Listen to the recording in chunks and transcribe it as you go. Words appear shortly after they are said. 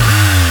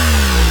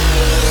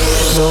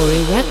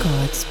Glory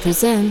Records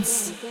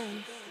presents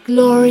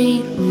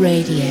Glory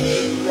Radio.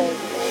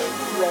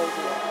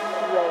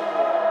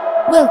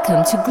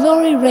 Welcome to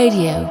Glory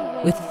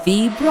Radio with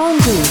V.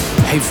 Bronzy.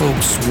 Hey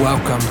folks,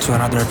 welcome to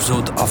another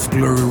episode of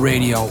Glory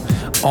Radio.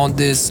 On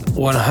this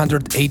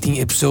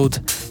 118th episode,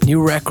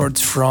 new records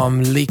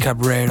from Lee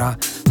Cabrera,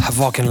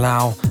 Havoc and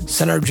Lau,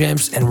 Senator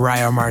James and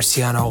Raya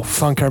Marciano,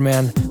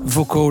 Funkerman,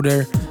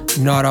 Vocoder,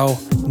 Noto,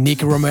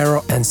 Nicky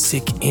Romero and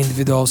Sick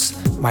Individuals,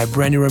 my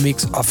brand new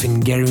remix of In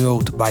Getting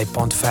Old by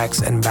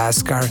Pontifex and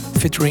Bhaskar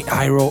featuring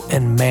Iro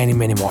and many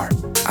more.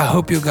 I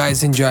hope you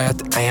guys enjoy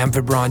it. I am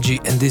Vibranji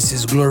and this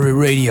is Glory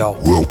Radio.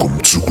 Welcome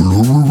to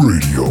Glory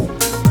Radio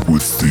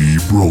with the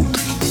Brody.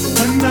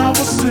 When I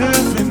was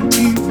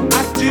 17,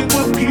 I did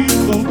what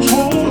people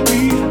told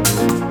me.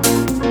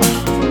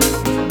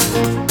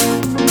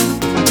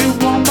 I did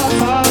what my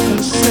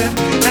father said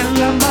and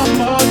let my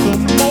mother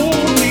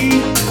mold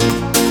me.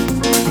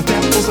 But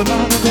that was a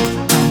long ago.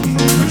 I'm in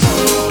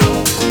control.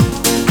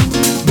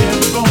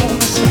 Never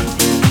gonna stop.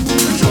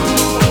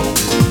 Control.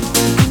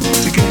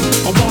 To get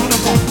a wanna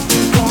want.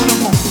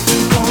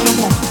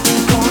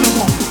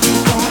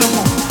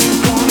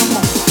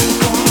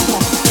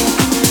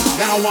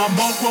 Now I'm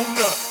all grown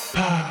up.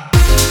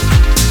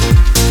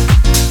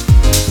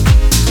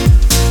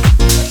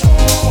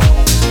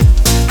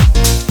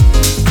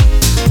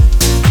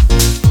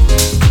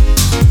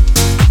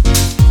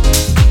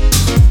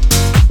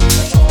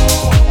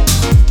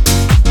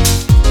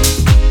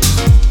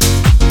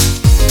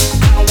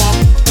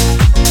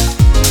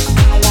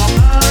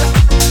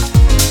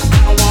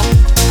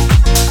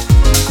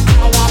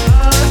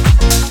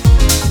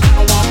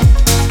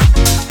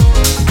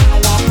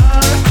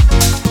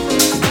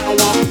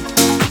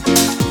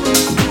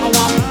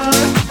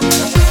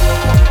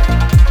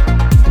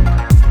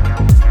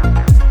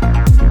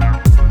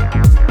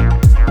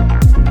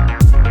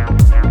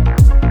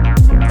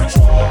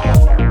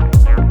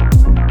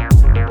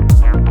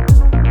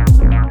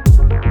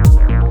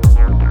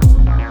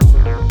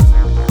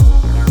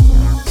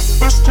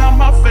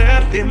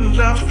 In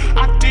love,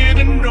 I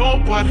didn't know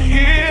what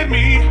hit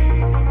me.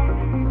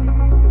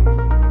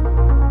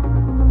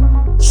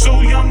 So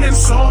young and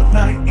so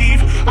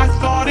naive, I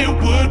thought it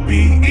would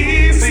be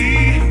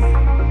easy.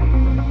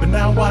 But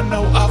now I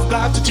know I've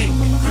got to take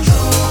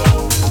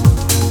control.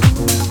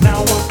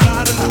 Now I've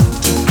got a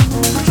lot to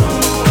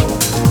control.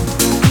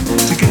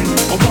 To get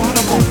what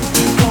I want,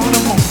 what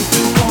I want,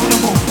 what I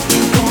want,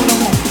 what I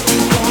want,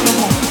 what I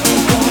want,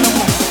 what I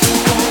want,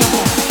 what I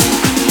want.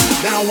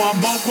 Now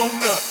I'm all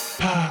grown up.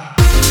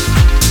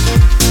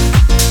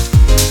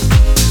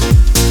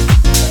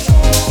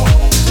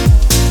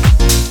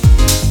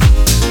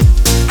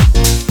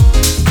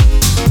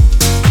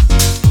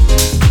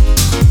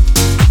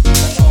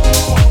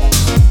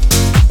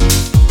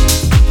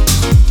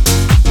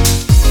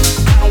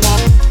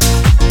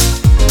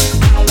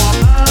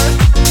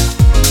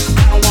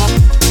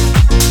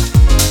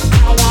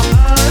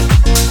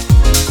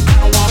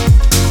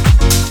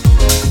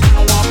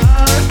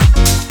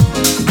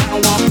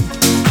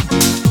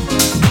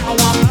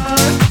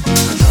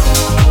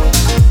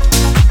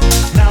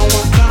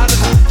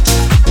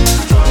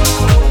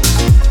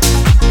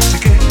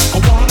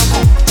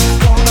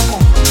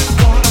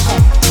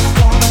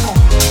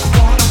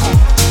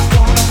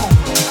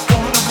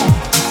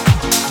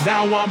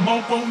 I'm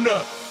all grown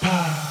up.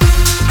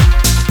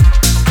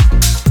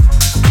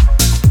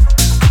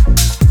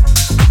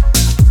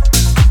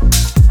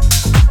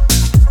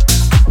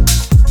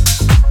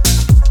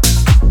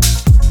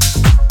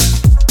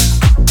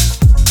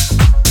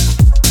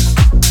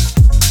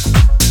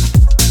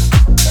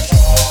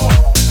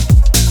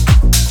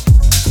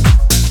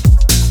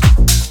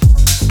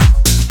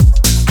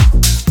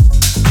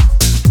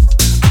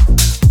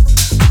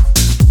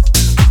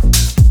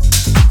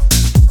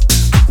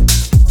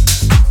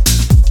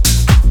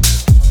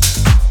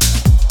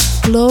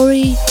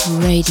 Glory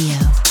Radio.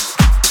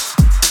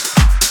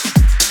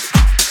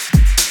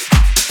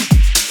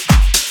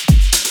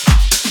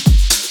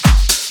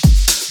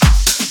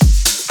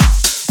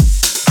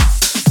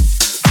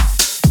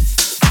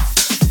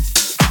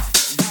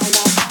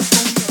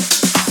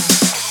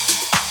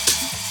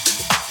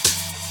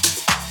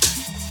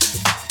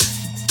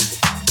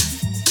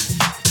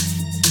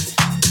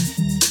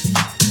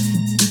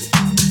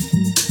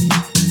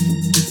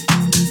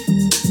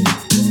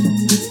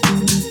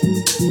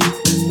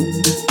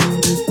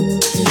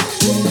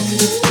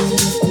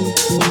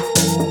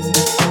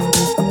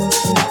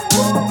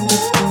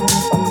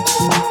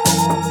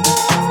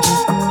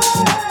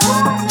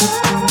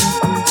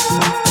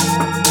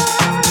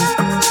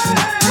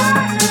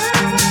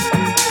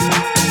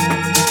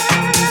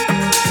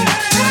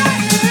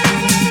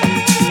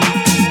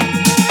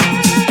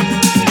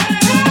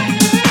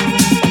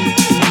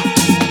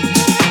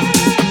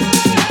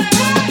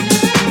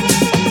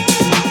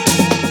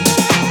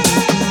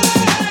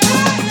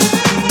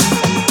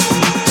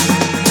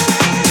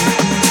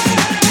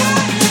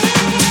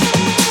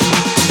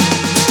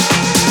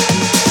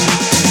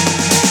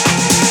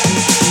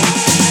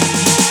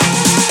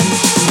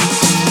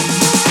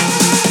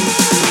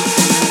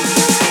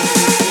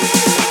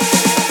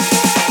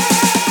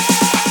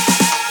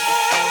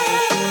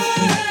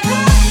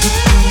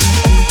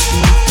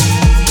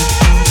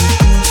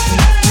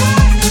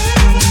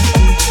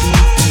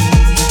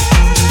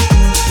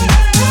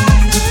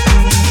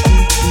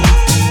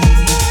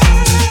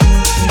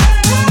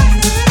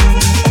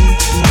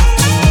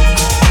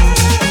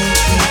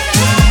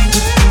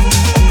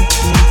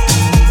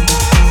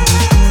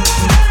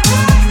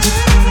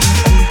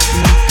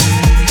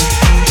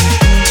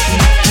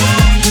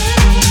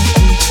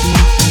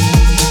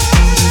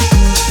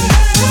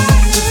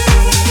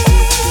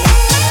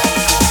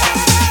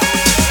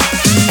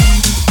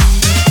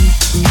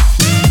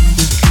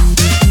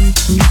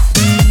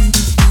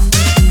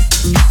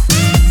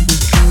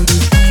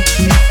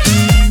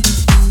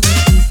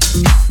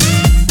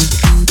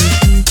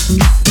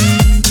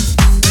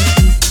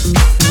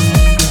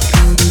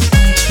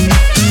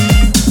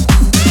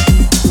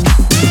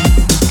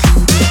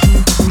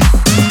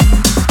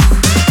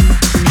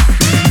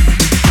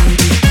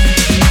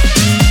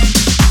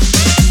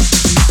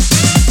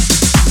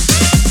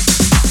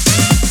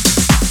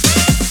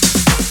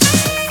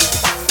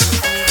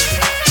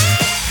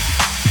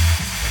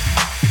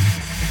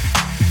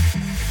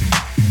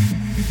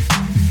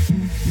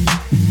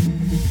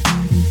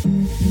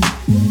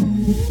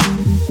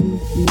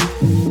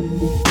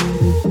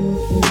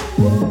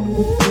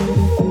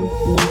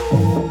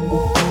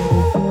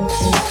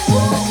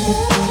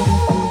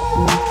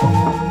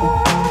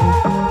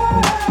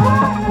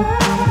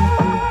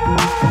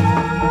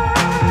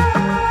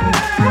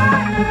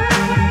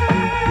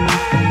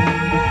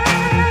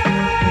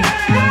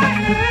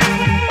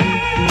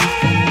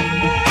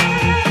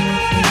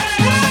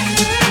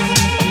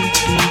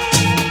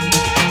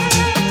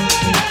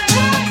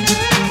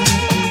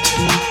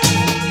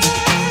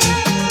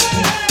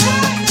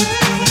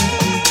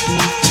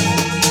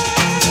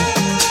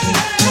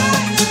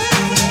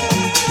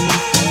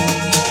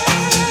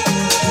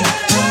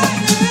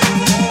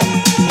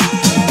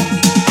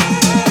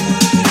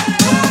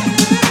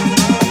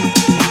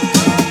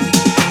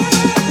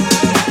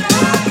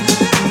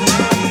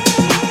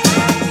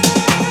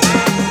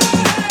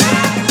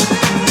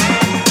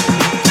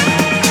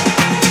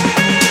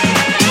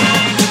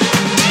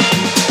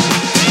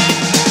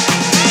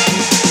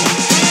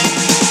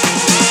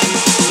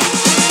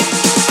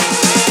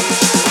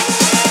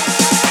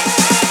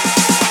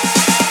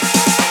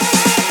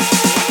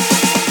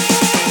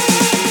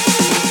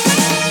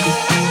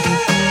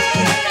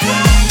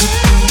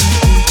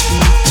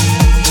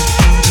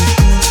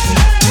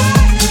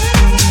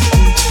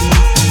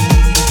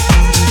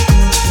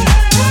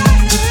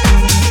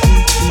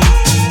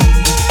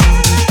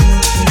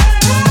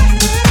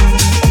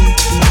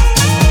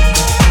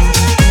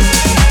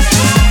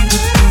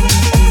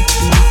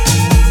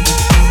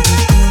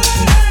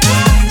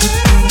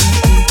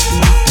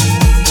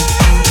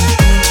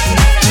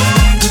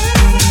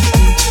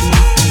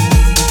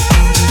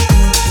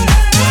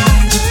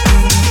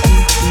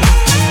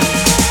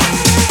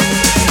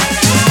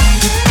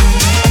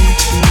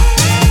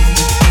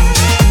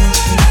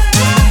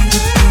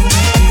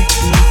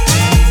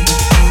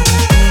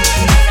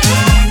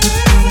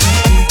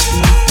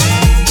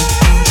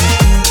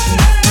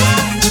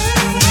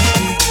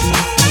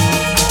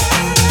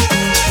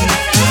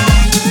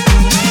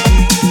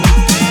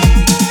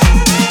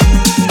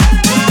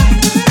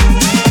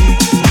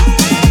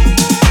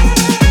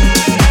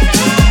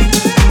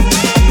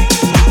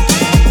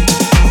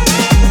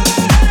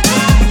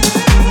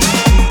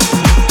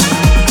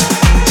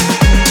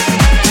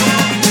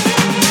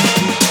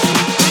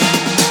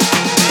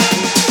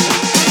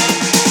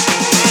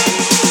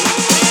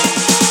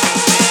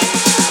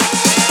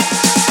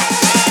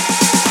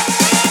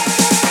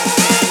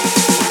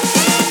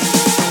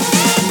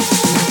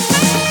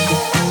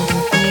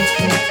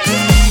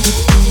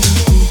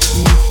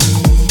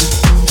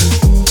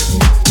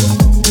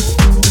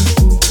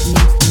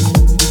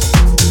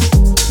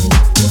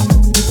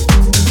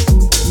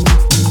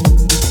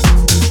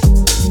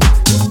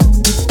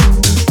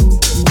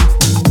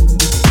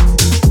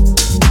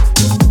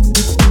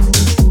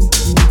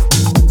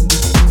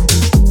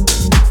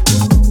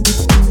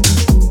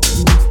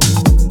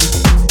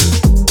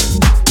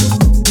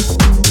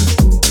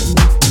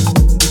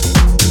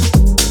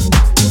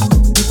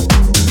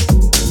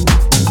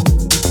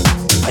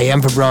 I am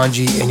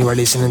Fabrangi and you are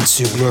listening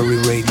to Glory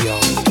Radio.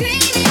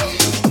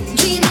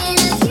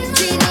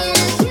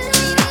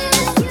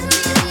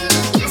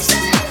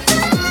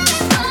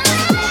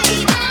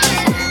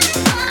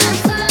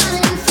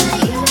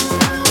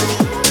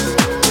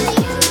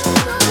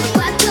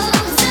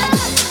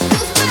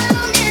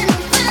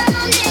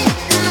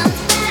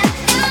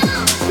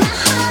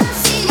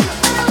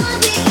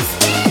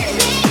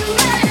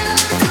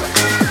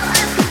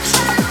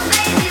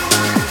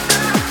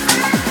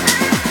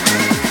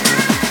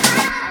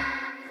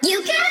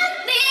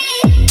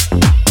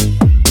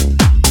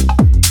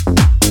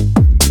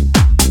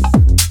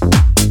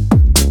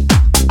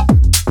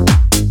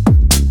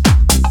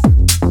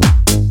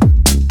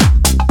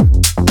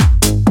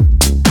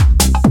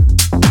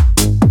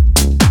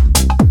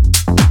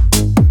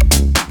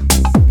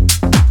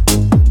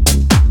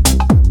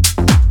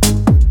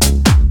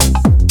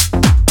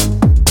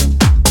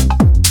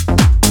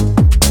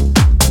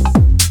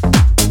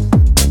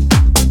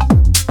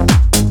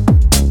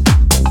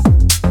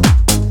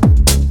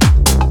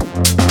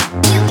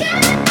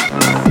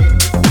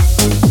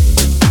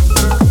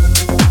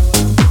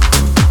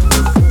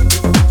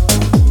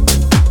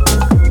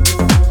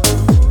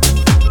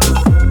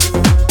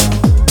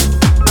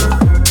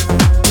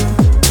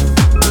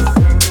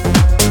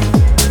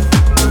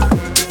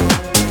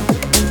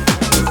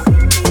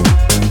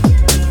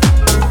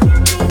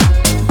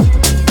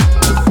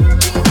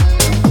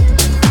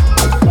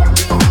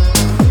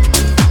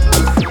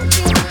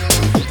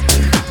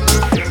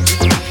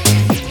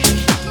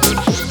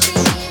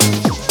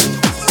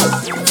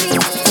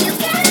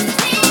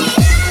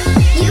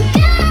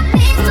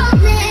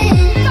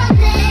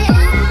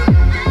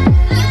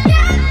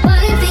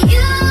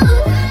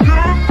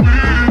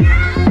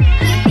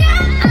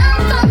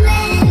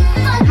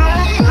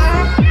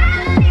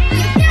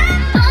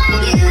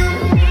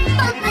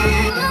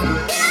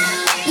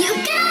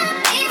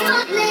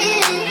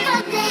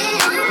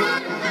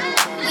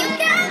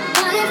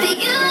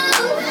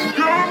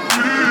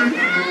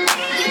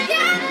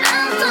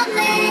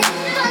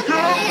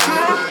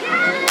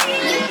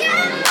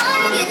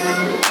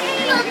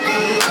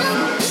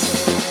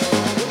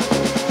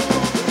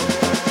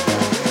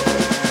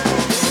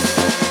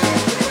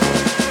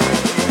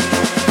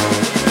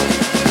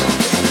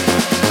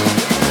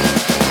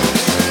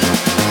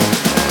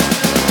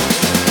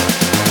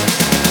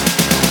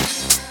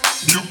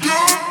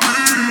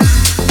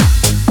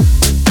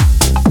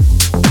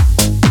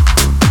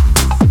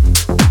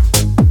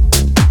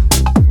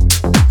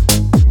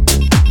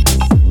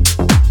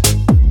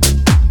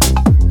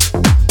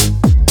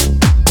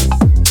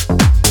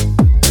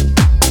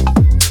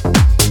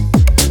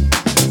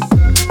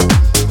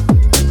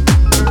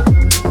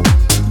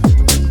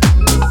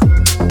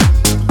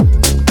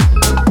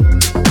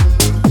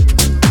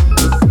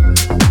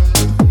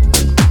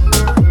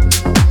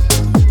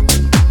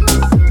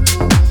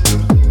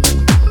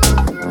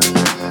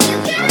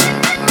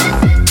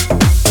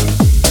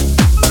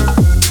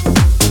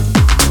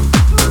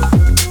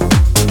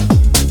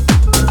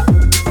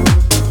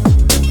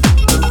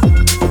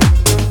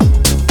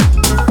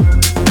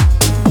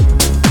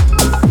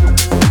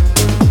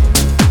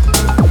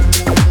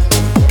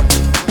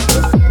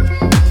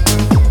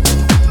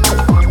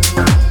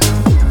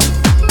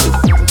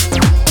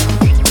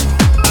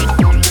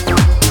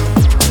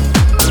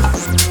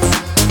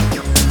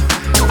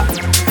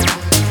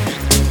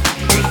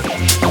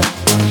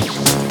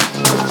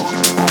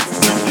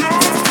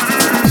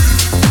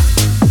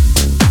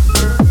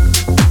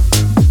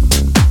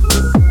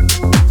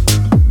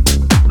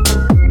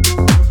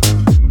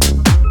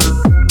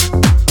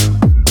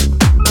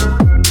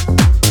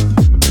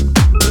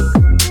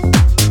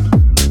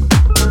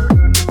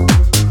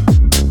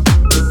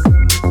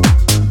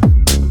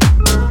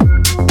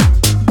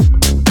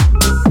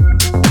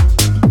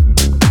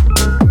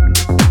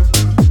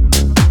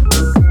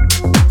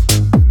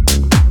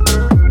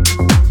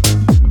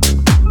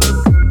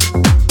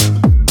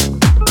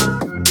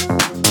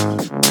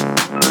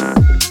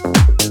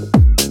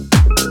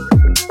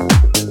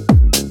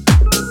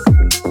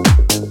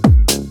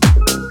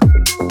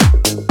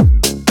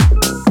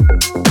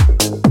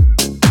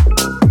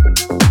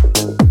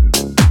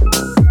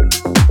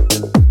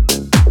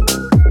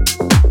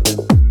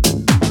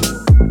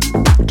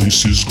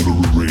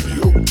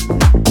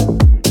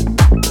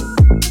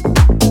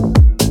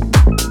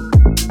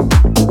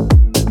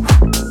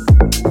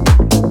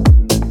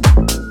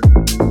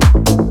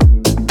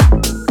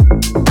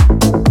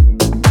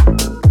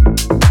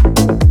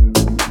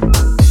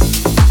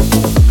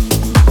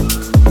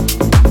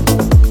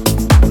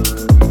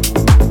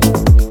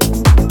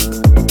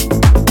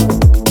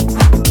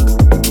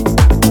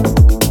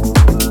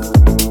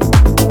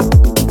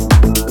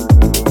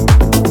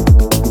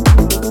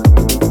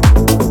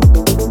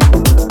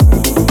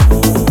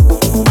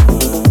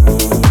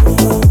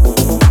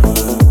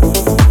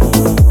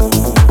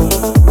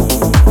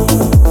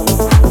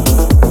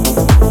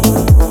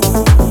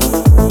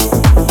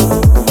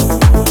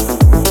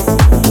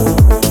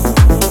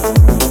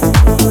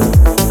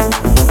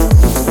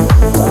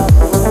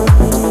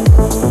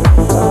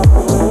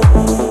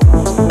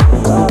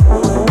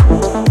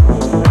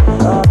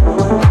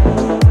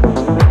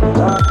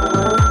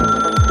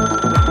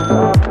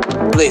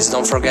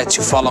 forget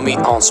to follow me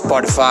on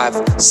Spotify,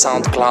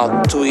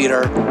 SoundCloud,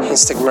 Twitter,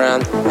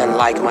 Instagram, and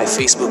like my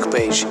Facebook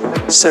page.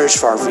 Search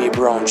for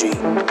Vibronji.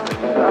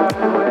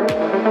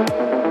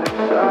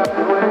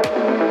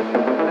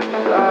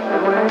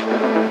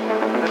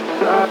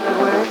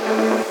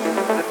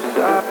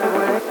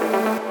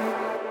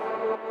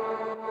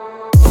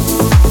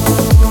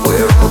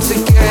 We're all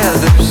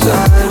together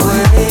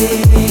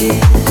sideways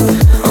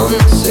on the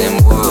same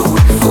world, we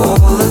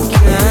fall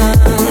again.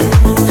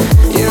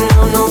 You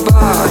know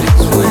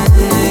nobody's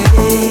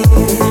winning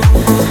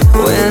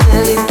when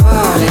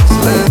anybody's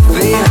left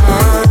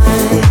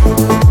behind.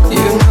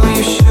 You know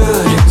you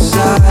should in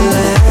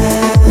silence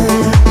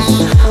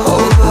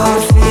hold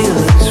hard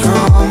feelings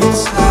from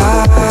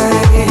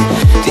inside.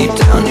 Deep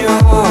down your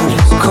heart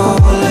is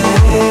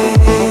calling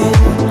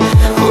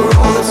for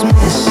all that's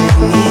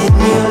missing in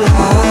your life.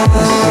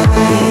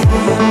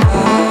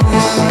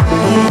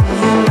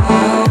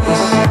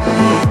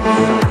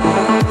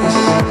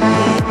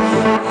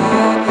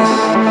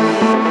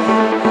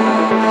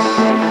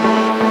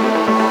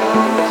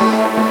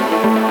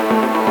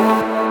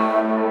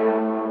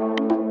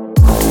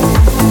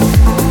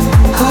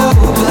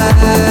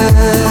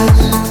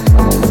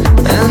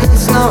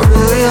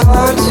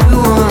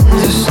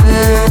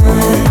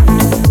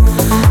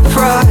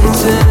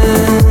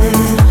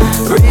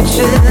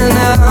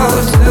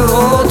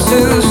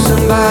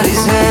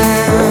 Somebody's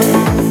hand,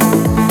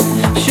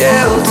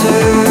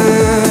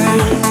 sheltered.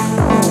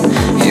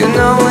 You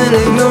know in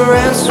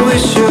ignorance we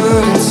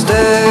shouldn't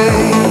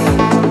stay.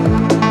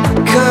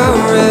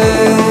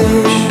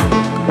 Courage,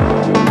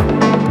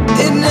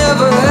 it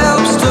never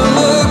helps to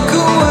look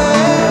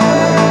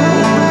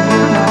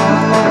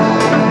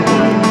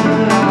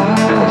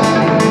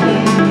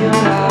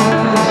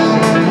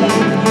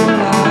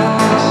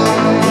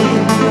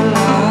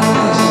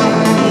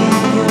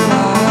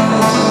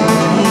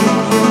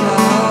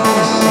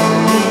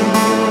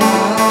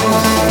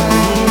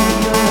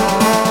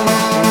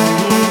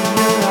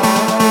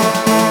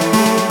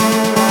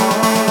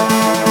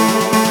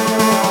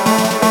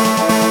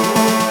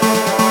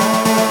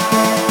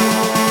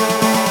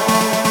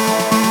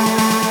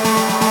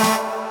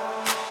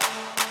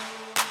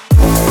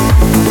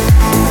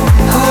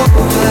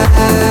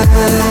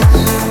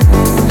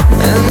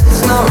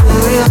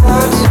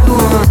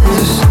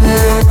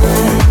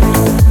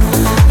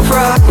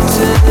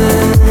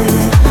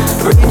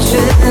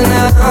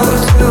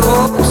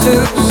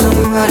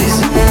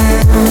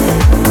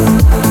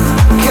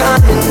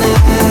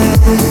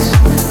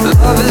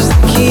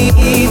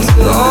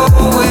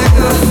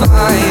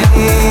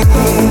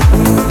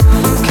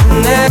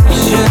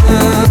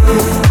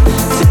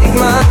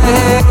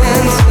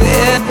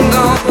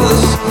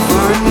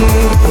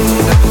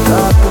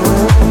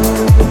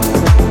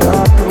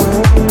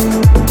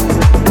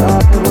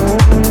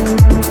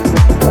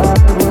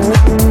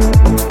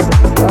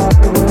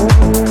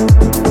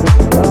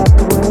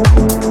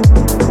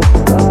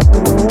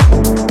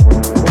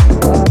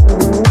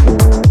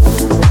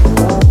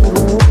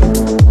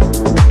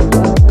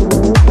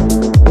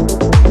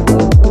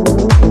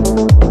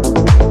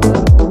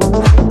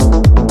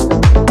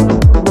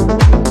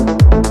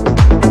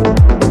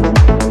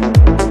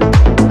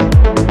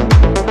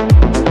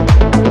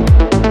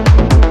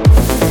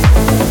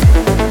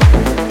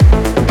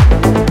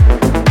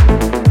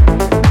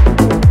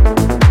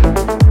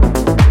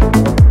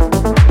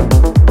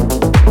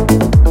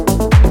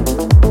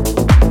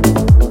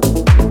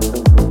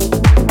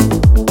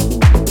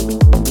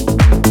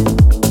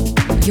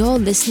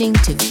listening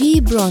to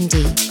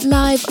Vibrondi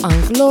live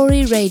on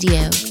Glory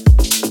Radio.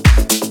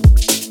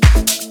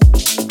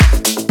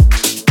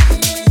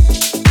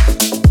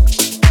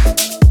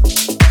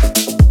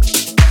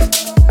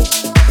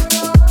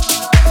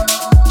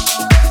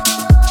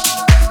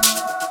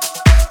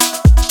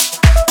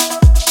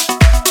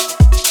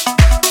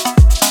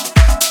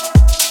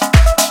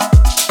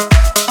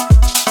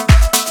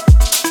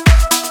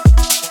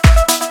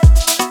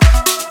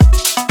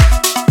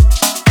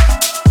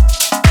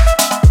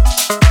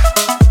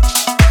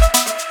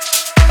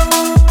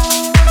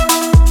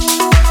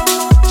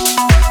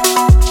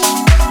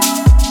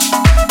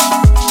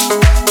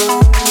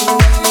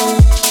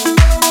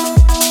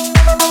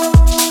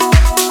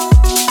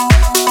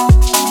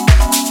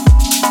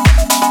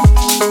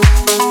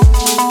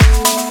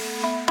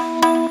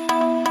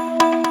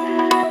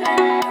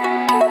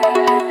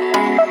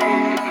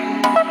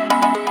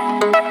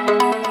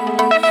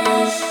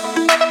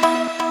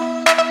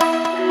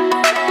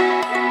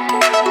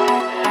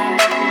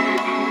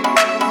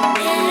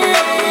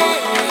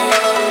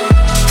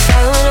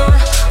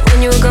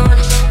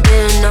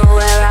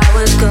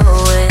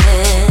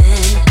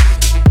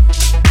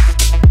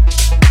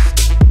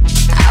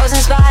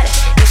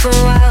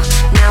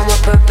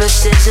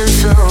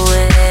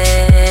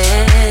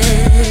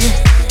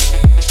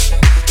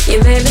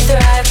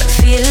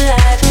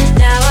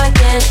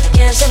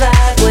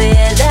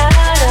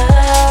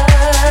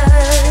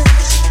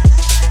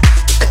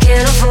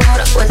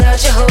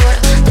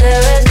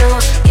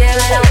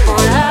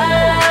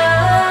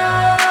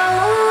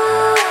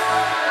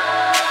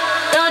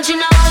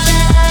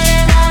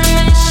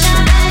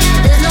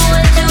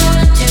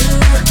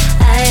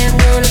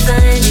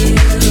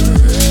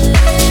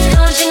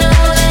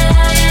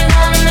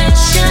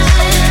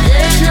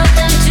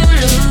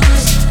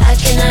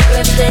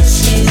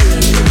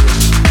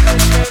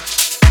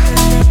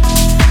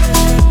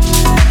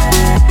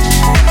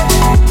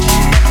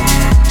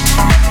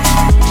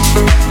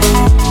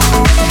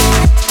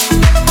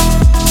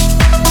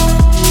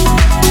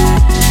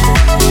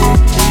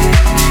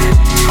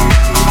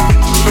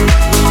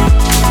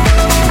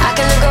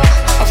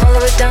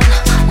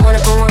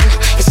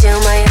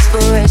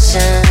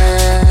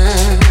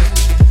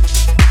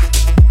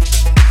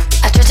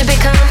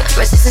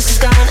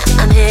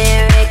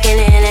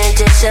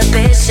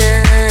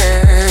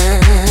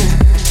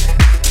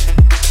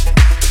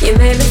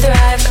 made me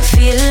thrive,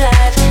 feel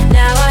alive.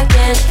 Now I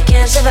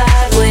can't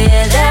survive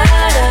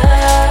without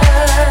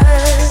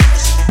us.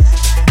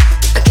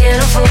 I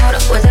can't afford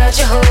without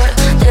your hold.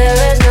 There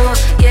is no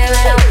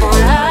giving up on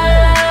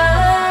love.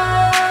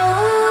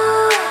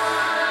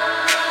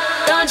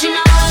 Don't you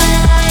know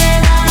that I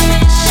am on a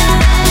mission?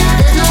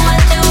 There's no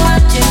matter what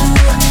I do,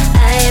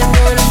 I am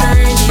gonna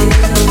find you.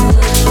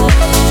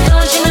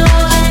 Don't you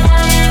know that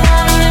I am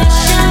on a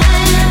mission?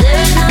 There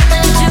is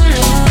nothing to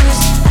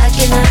lose, I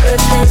cannot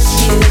replace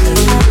you.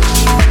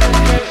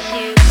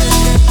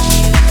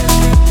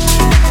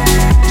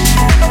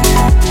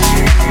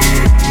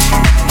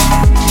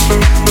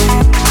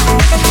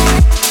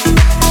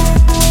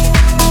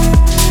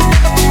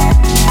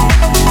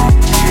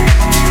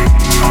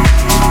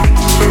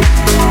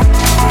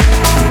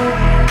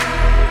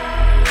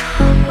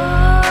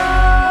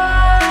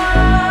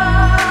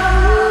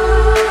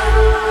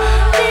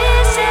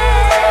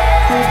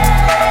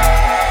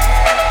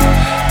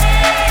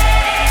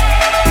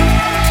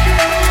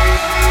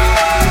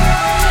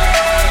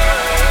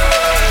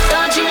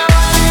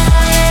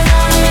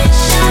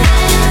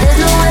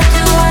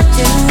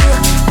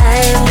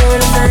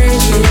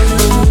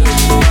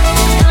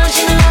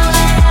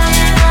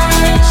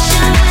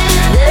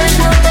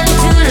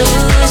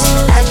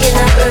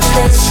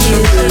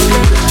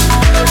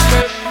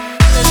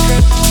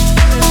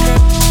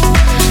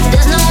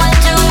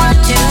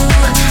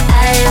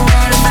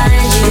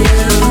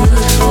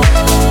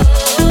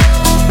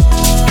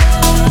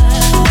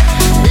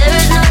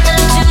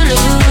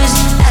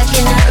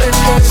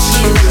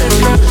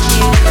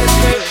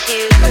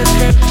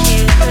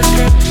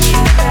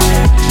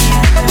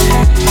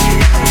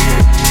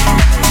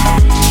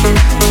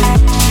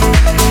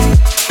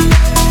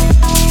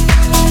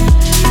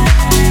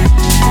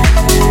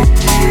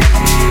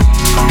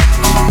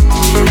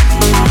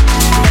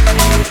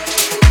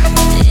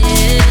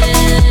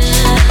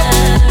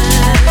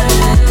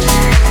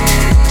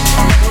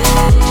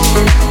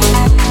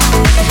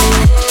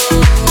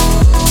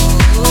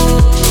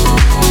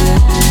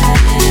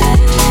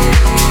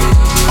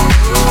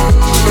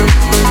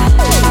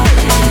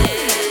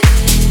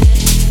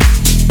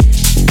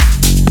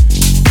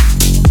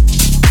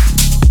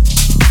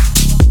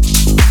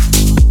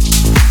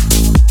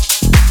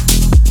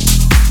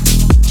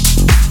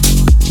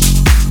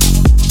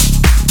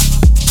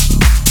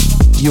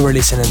 You are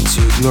listening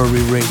to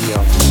Glory Radio.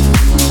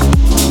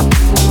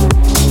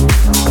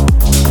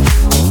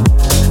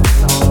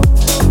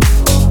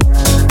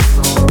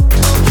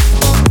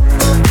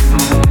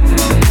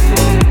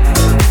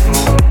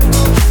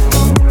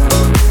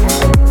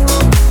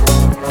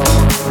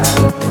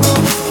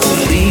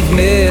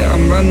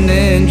 I'm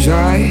running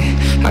dry.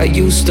 I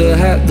used to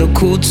have the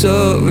cool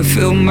to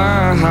refill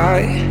my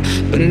high,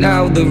 but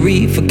now the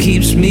reefer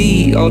keeps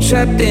me all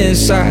trapped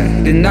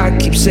inside, and I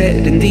keep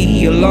setting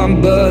the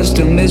alarm bells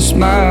to miss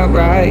my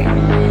ride.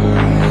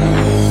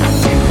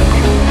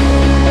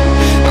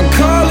 I'm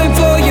calling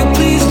for you,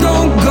 please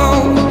don't go.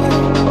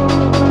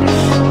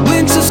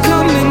 Winter's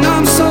coming,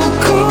 I'm so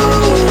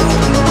cold.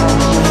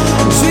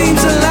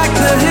 Dreams are like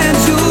the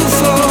hands you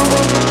fall.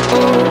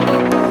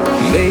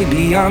 Oh,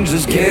 maybe I'm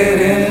just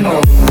getting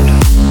old.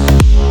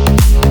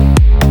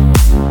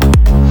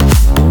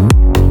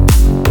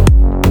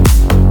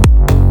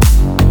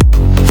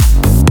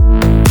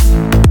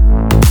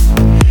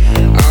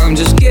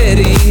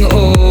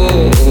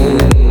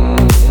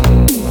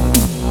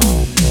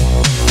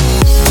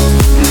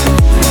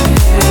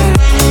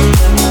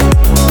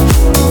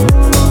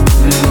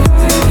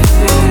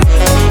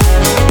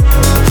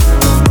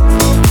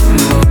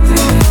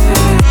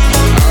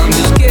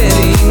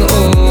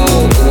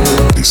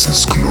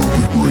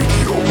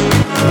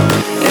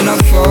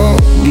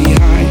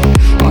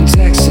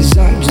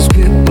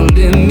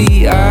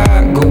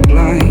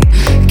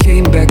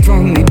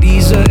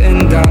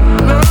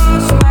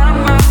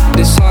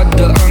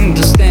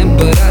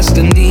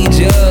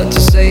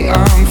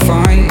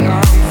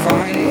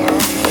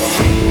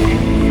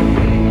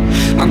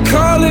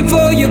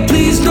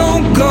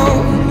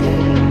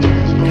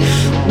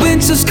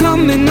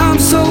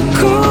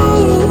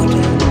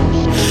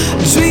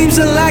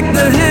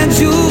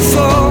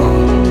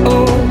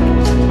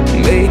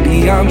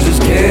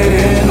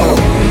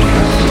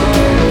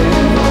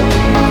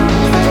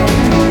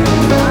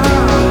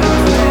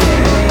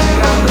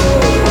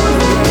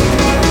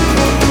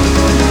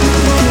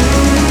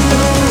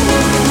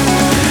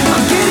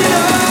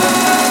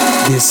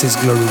 This is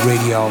Glory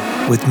Radio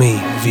with me,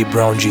 V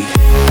Brown G.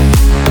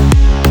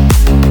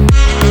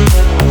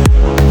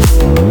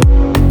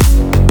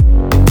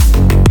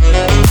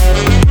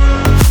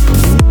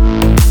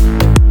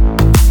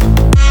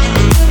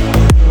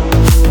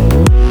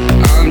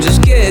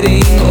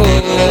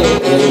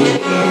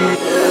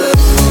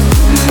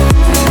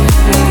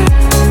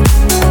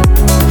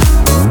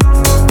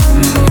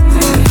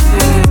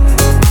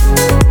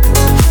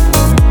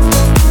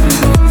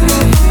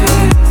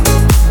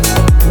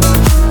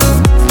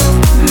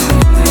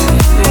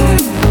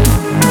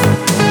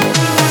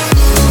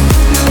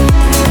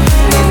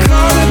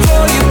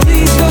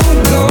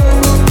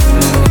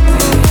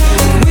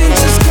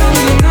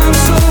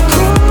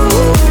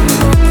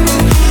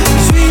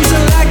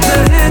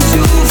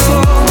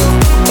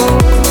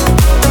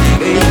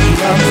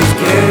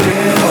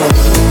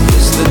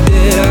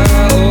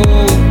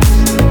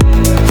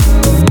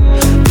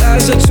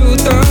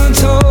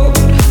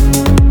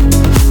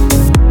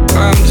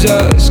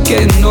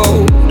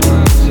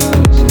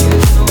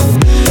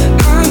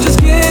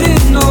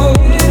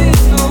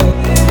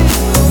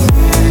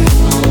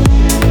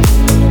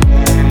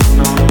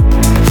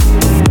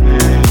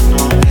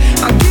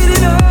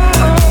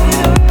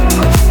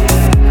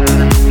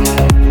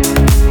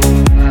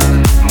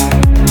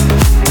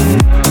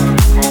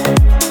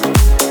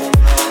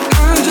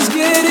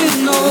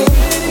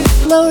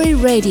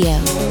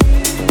 Radio.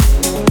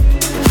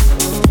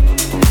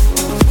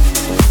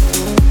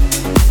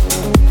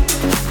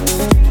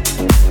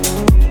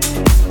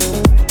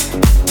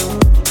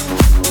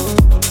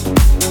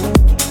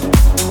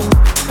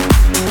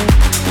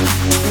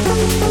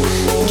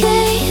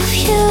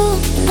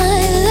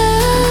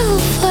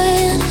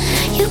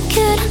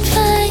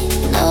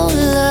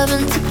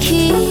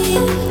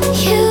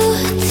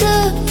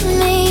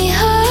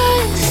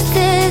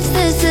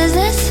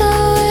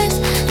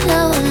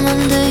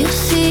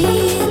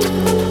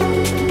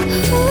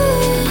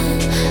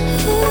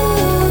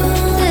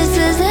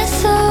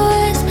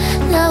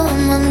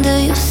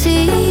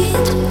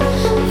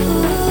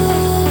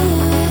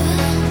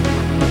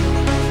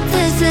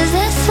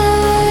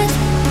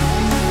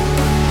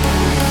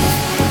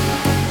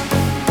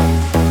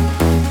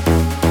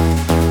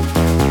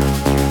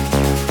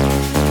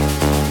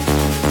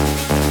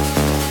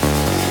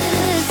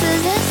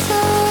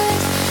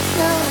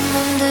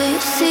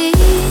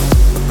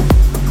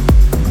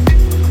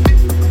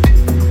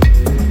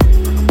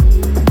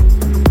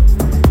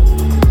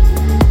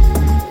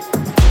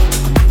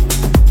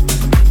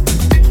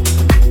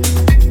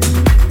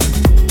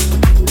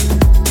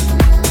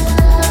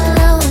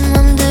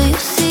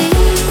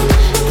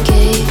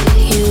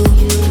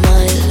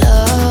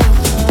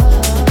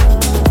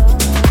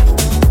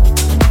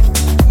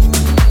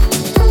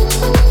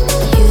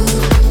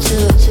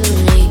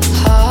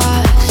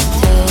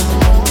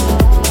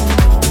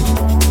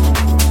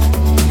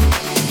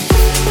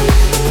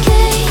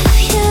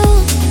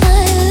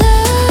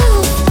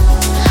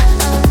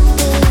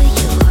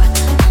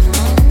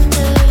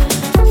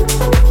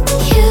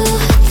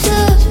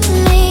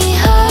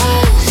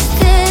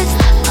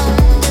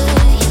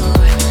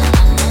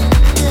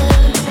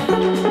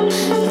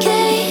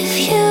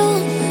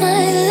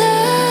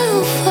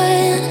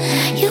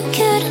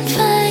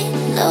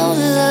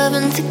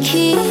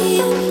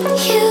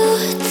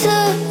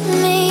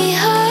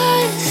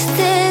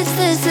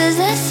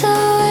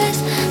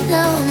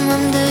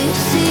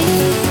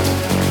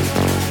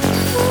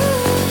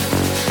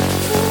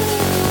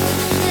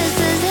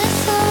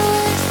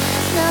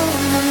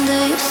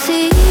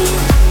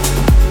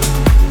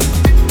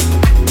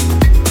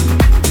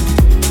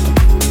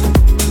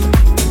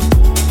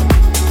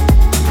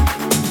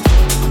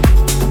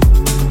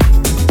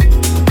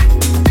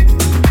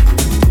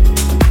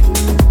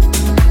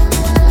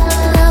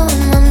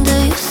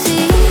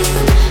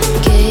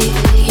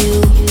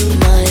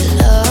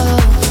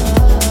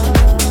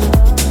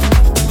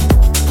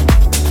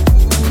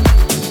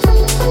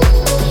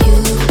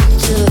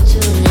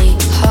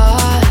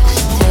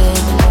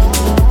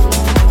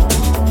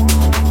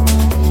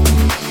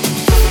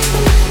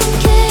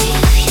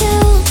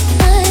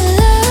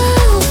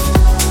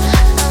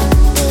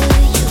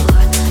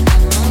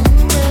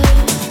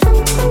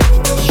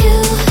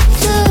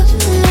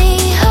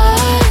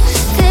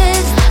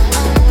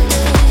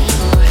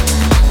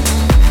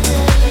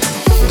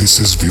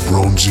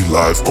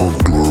 Live on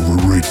Glory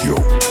Radio.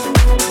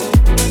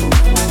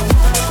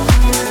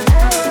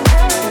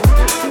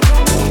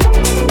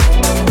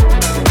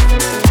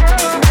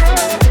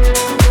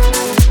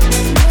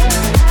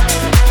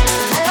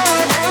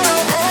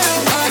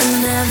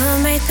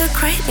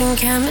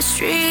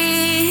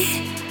 Chemistry,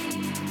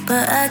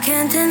 but I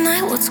can't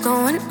deny what's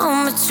going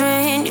on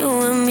between you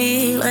and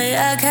me. Like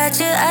I catch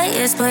your eye,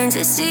 it's plain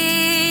to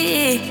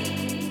see.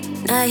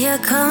 Now you're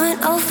coming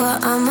over,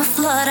 I'm a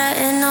flutter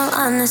in all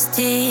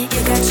honesty.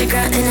 You got your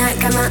girl and I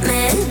got my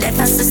man. They're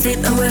fast asleep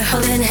and we're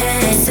holding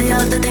hands. Say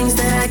all the things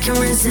that I can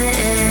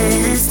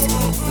resist.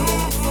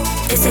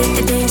 Is it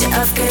the danger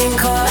of getting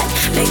caught?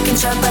 Making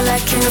trouble I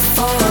can't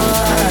afford.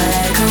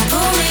 Come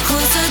pull me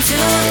closer to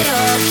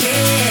your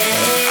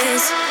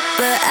kiss.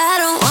 But I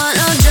don't want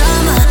no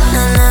drama,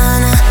 nah, nah,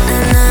 nah,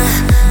 nah,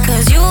 nah.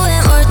 Cause you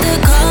ain't worth the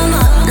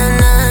karma, nah,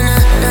 nah, nah,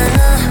 nah,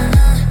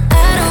 nah.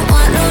 I don't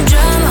want no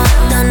drama,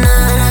 nah,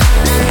 nah, nah,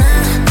 nah, nah.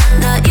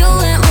 Nah, you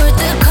ain't worth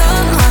the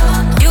karma,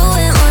 you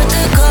ain't worth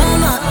the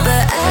karma.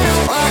 But I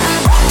don't want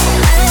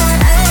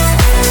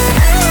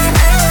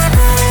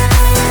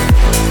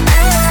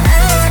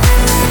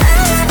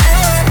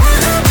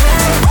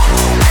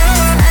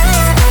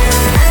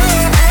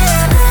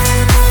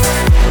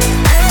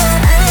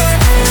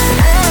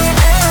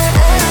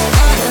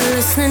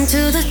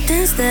to the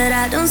things that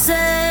I don't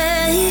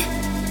say.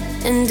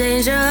 In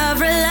danger of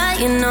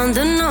relying on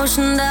the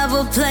notion that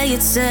we'll play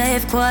it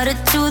safe. Quarter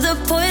to the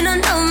point of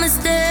no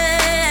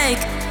mistake.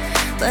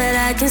 But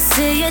I can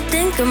see you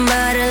thinking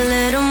about a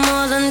little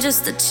more than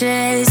just a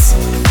chase.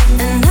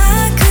 And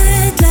I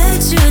could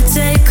let you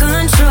take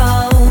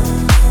control.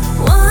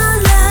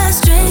 One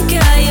last drink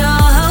at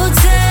your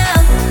hotel.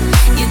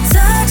 You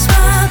touch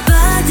my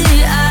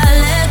body, I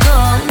let go.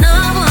 No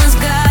one's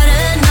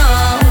gotta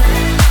know.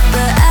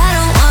 But I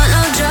don't want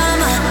no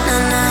drama,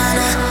 nah, nah,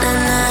 nah, nah,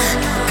 nah.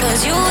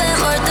 Cause you ain't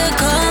worth the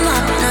karma,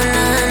 nah,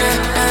 nah, nah,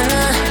 nah,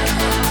 nah.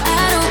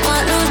 I don't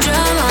want no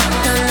drama,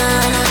 nah,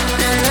 nah, nah,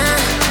 nah, nah.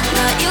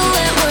 Nah, you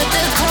ain't worth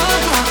the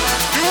karma,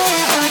 you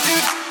ain't worth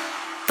it.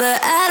 But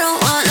I don't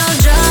want no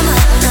drama,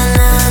 nah,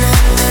 nah, nah,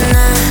 nah,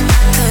 nah.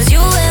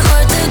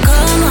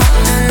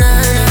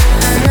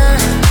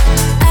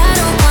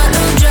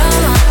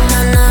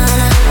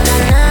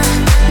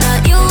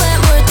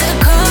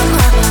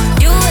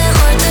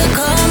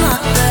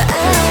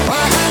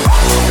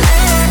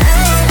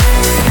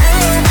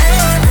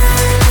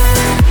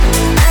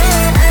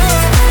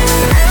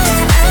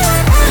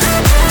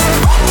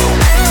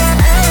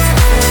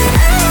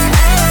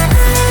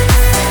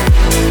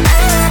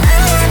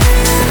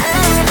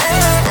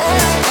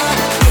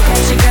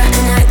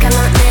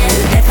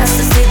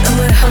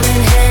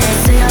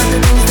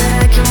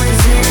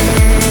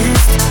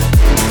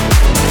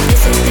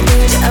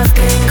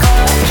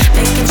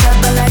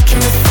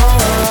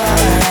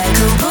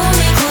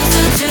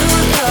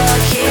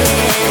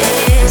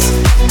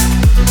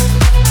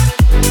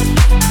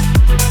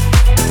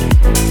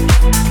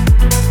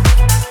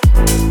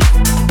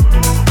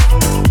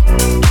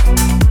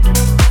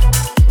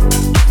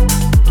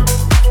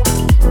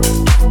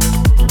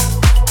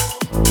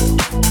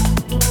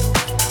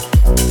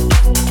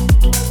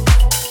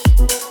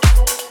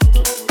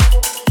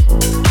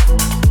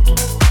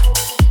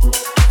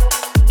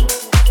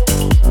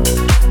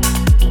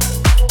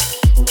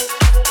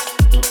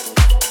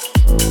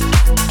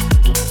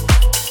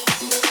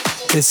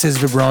 This is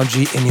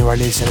Vibrangi and you are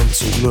listening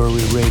to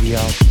Glory Radio.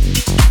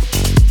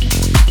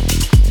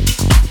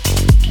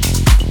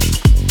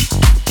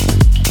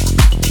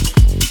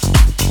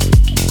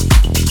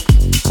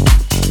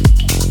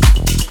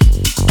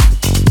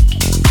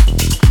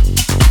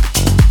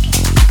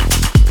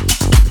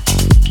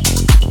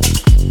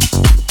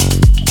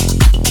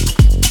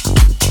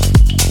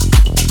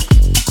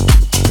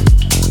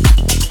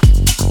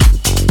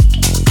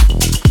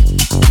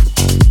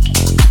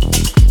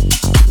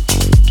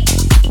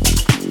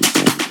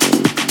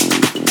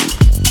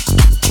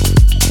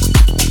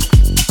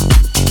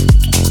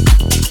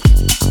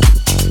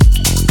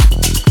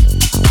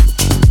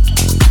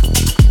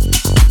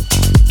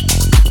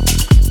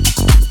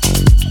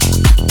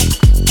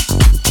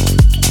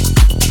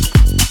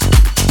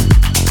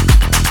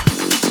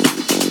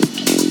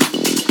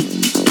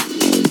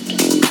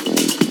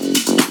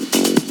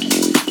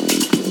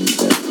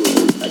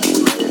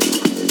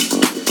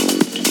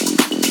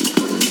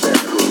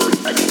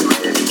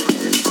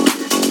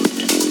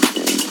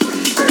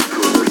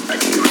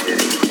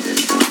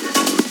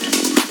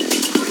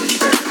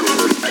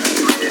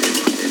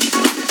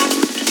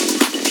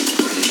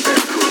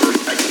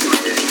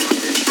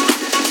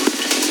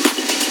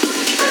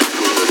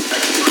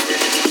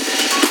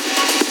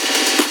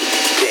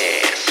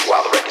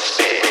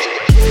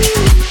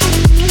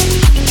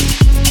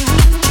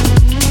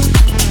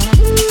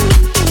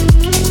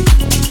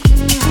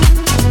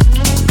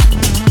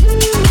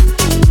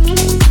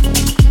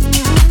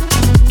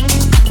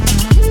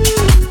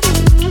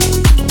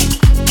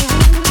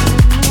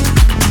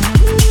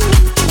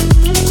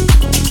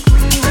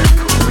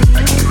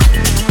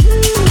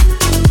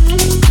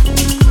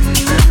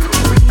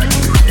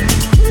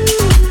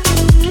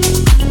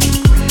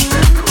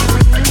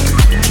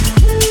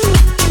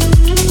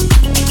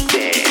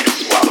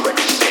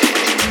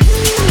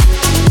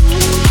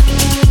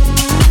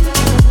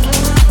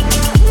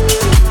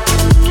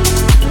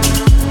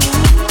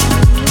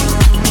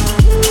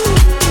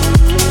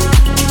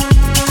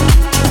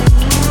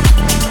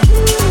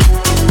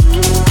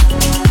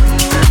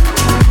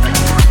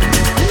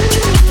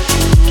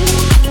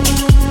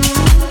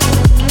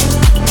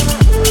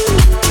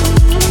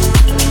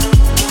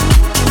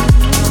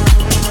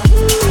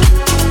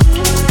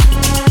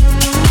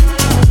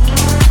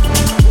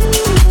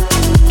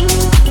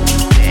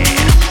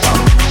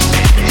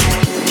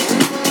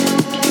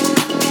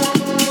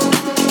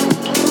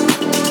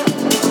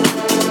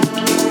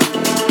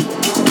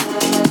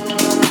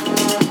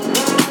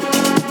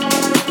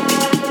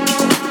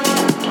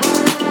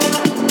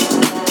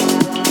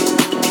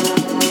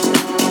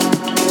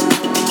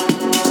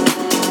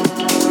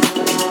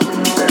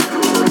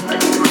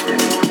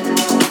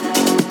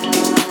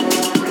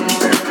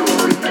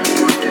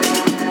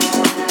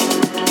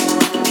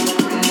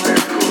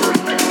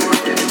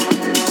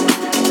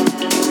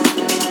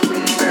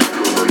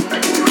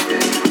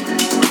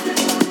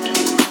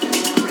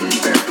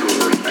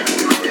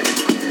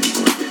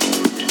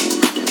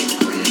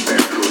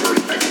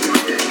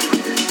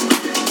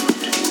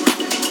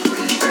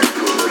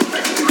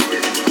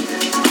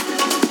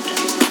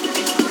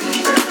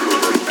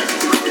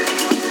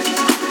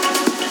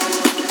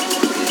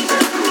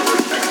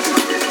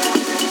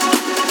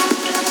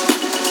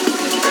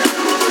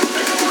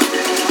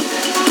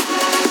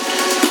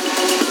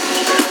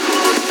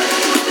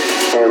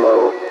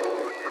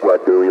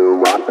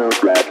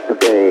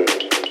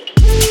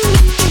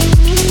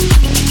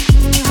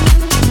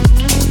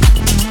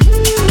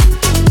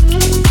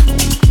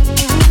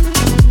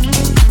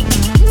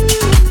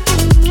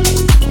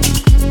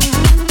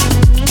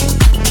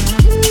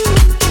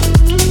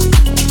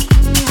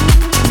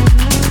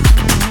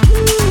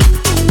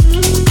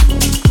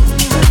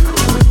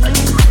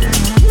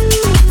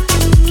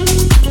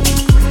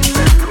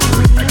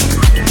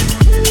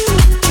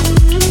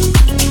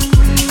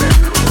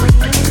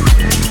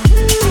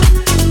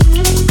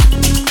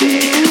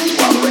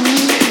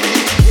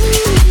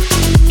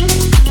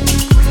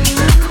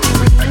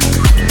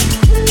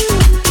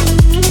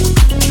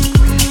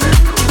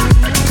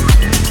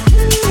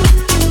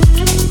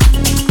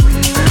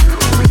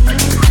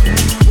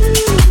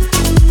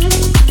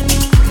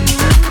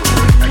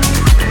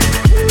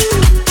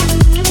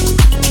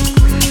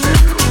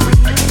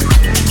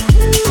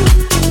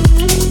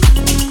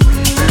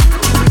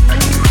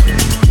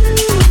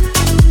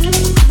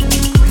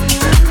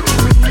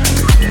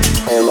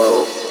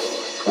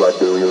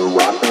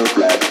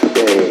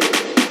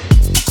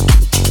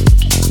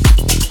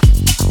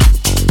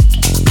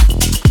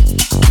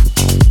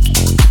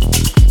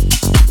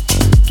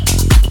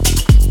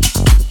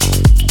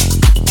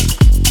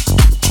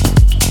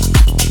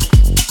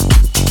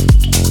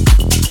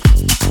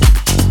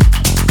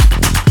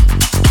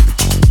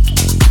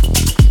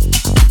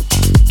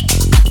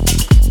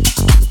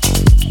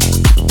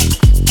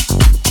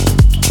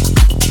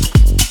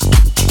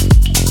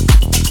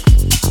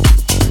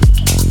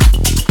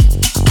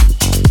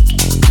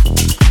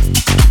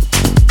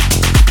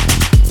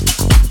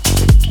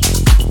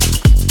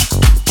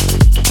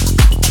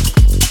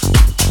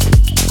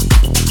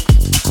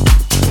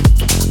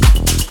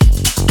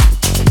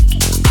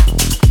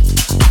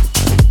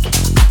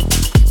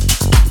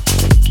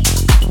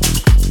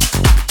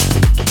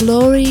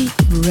 Glory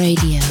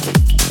Radio.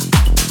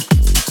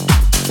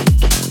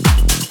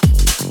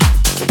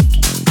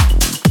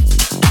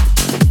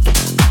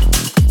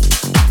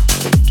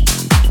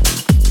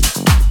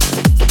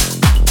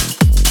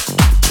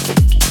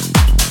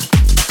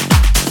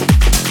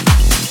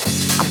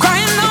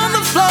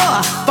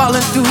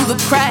 Falling through the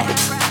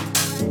cracks.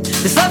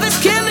 This love is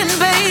killing,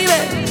 baby.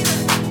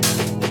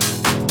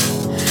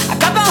 I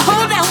got the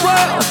whole damn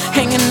world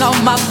hanging on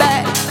my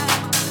back.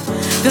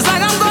 Just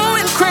like I'm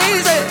going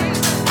crazy.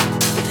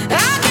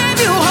 I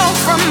gave you hope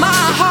from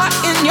my heart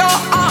in your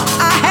arms.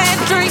 I had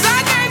dreams.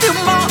 I gave you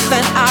more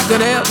than I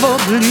could ever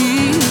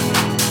believe.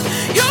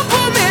 You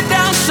pulled me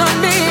down, shut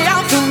me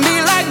out, threw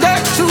me like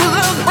dirt to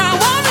the ground.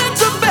 Wanted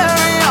to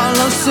bury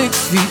all of 6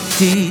 feet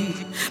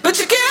deep, but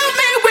you killed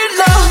me with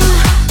love.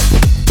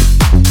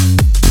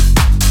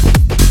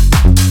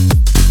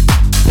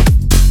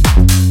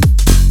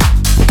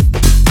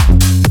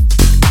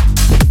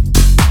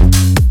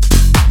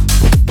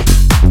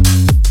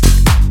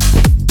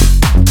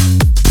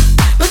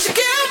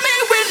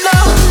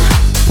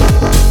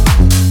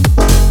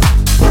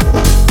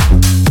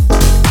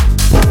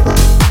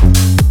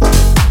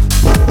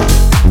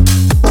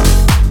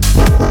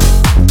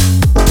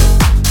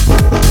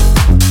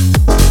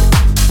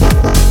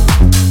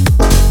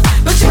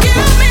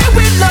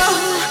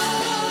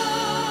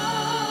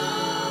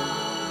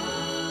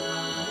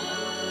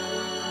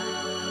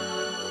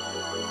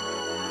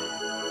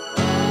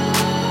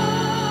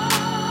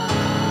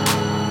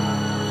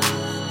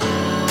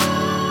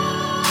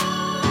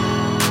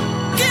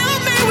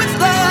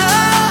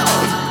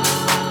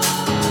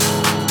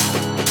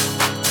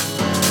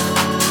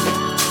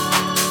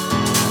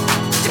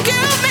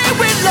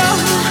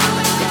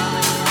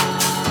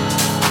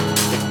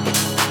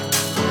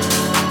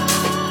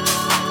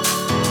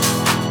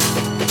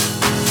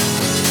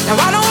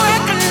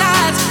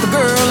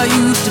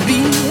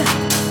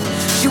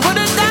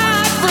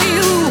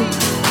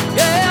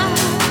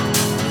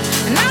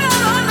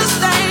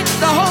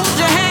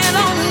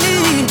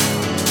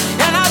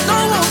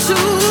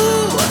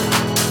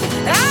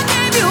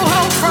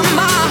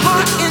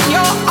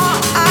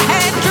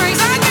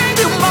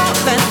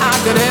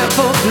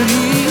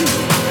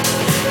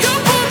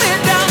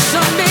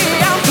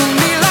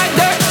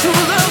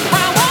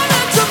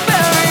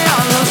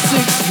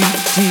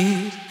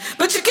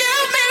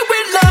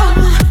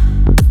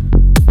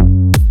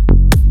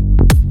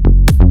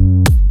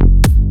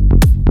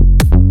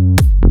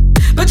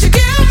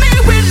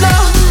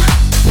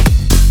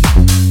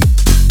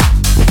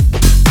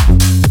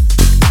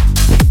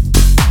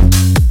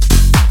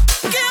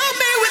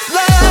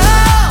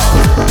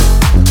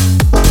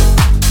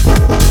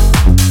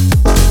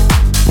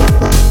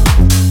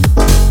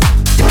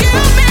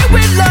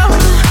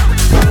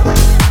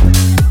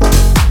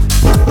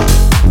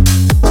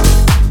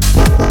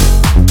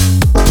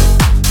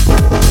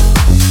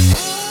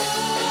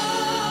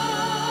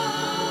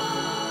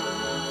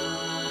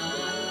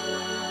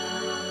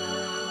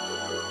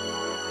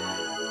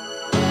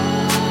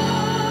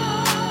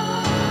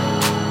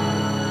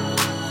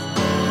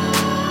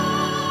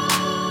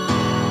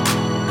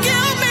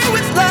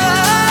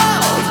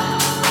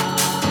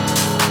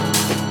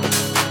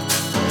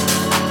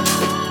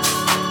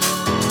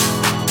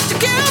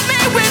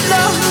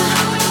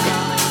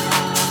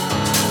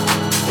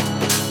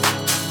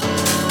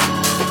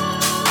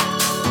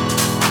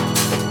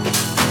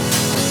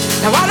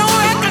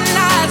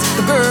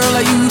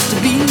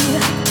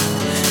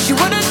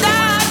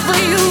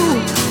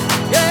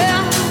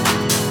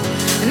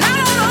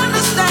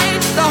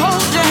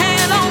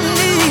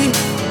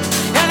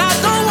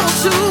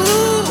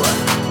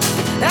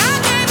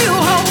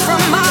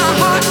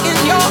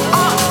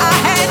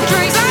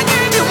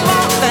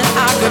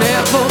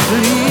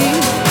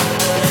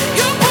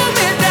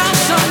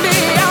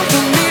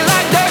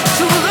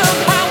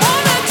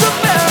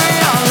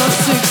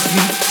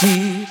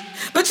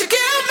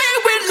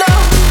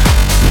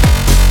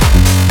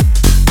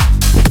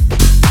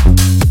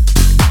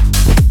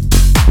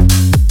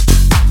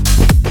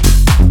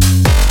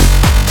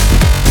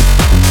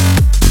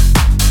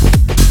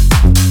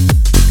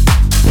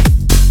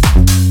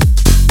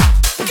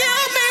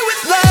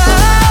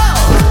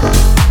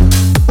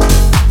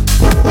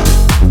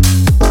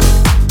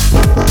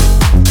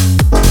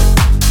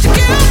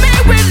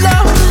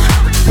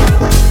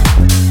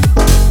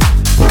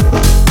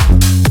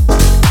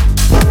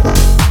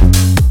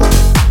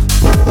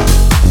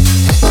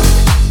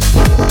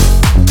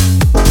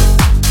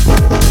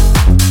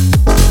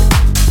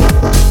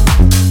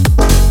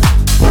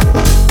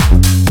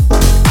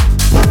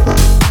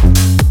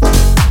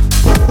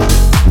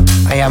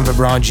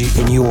 Vibrangi,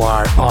 and you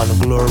are on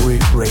Glory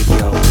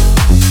Radio.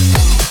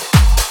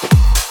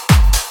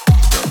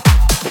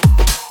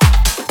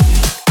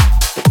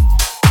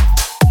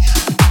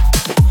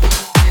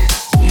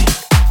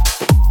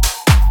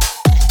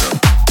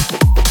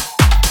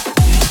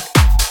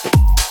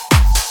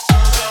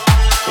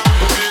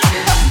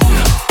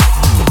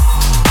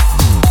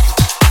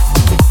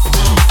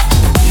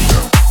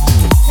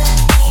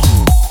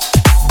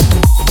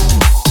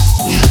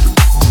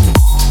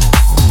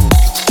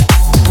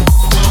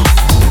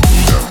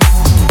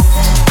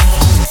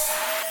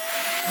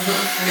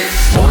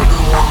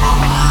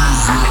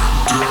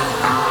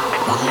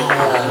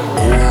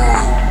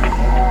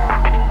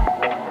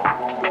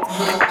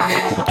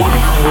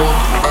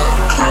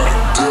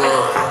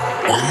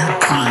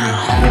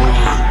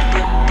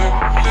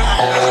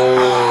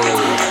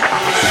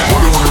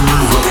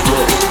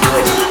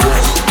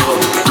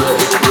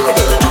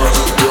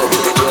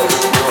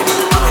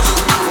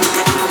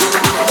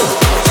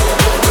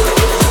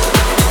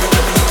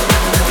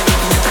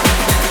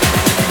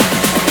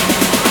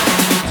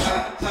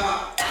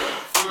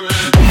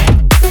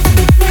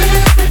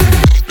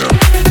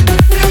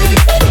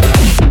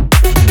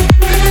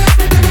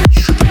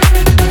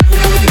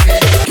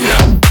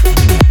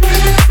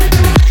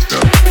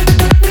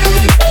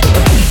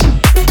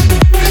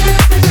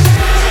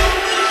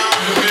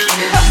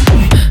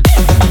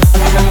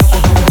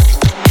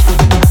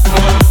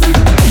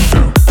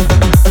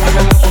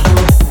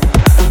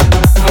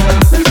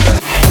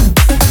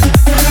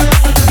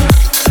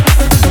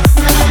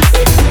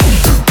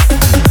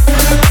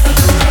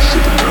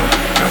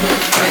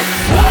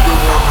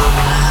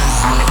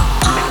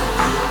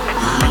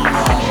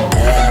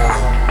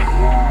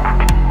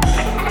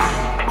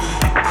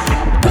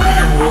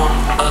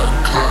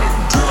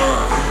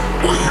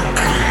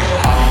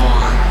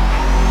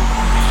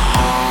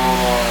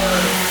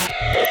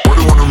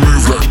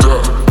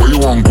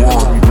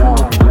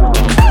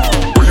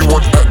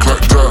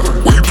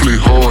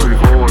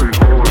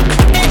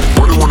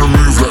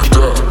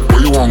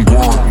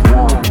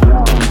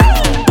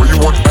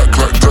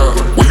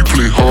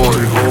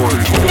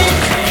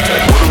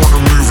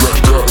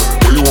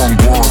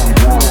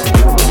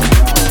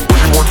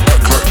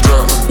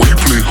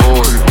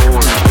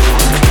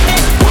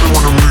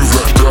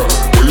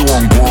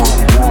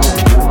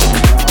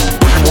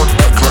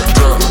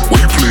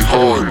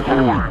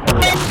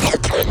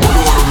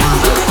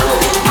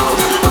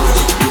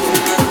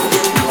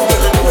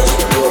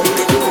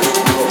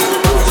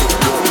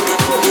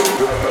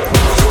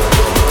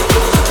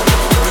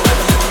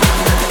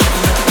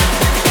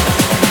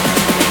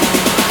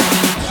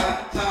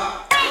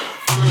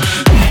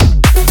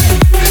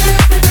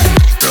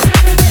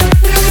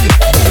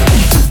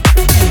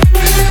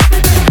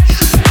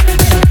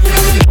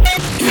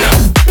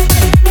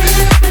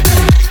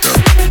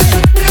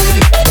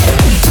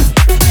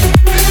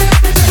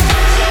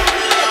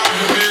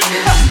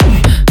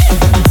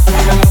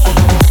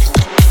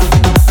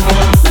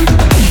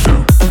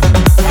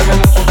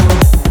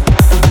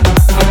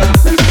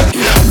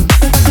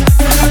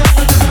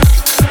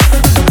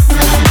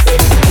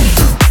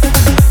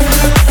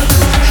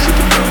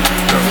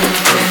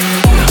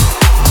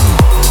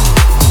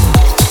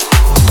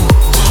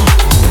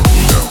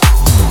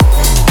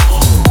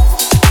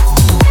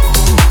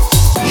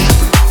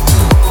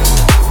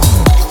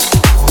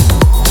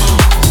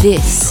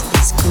 This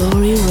is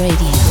Glory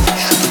Radio.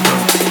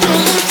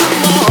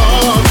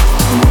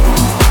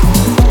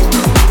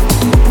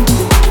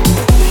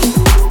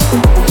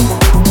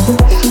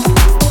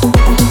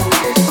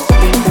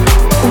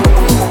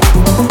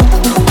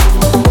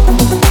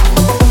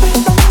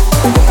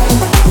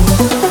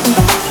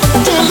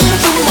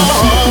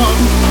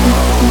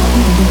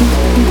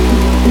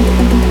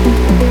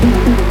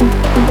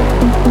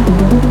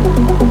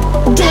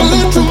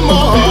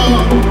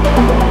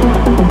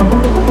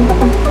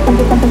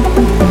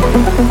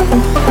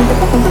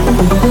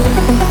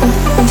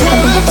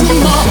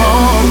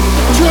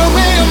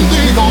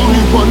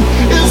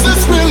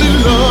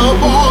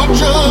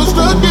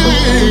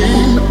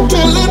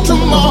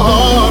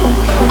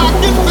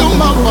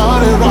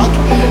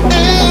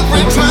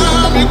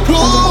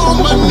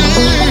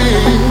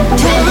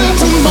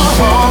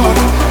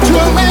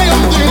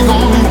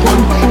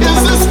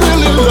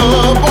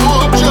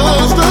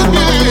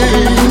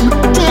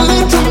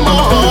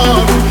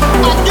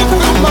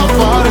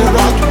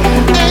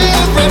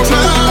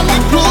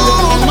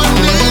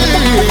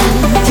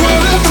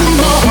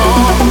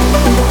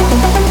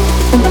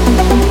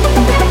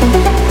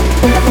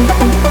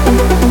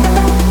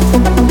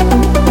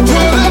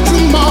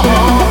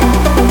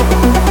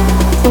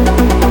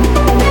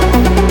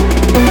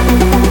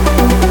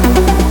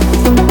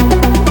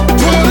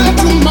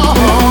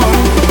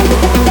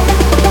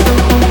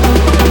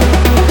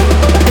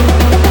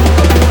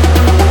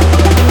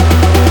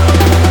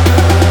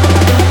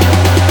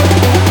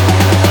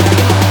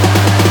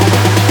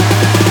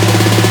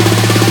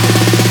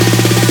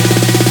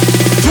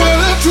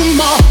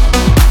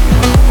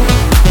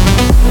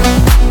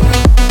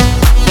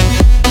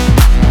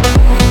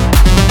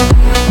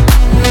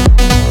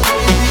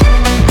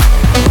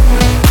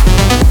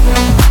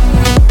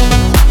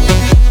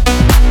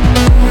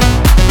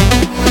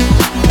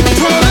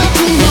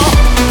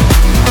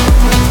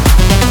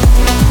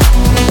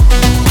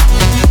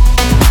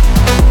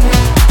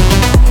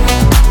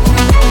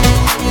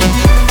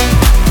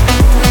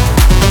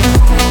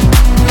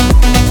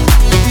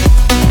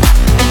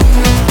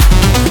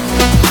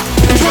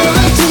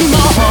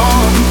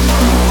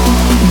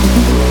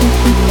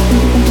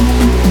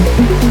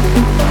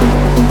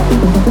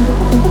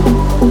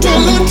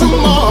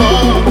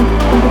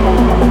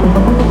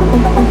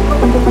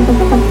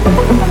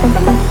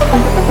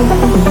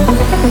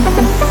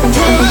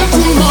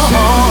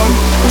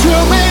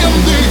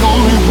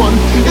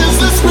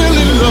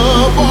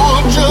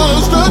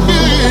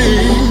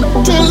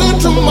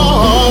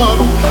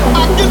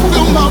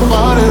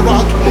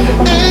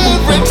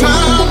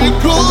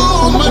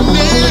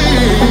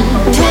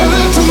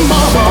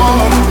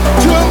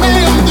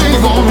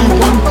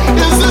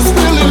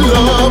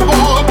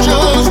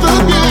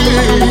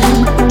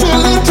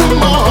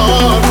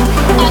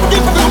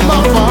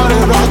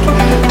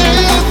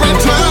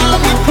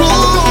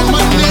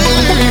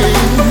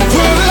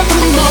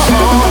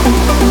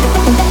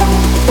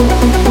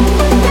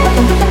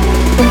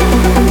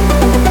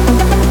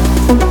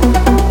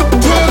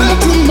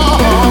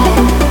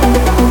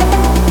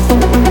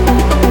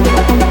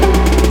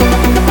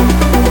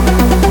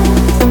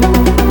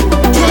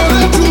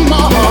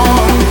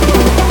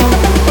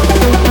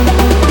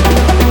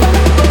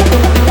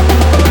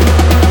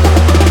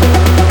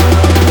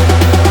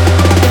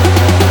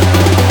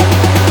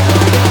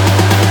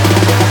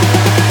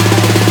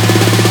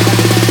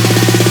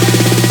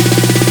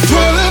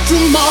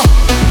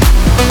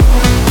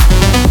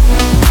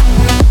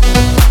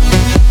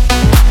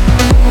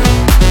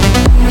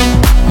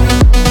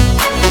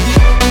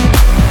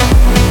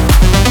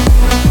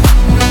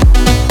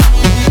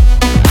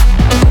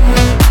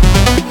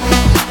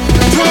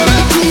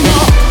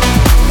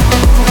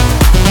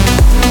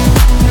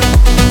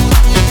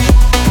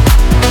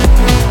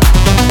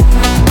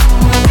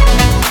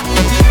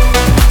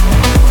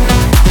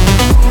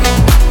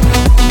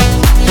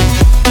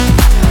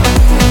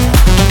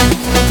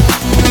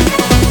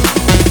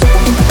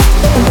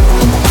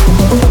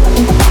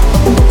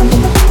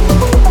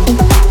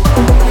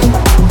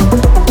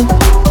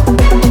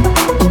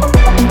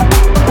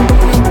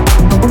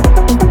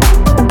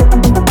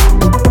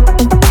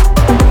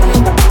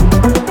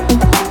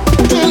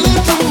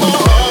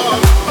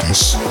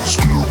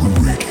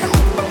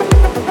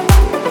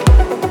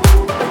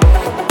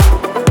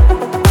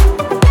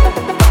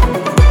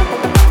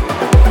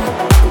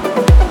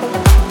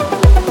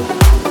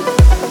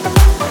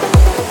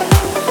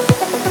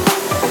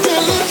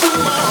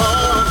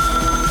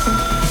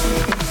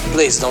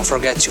 Please don't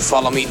forget to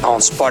follow me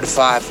on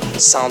Spotify,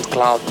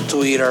 SoundCloud,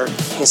 Twitter,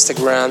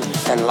 Instagram,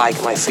 and like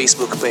my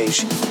Facebook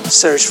page.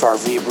 Search for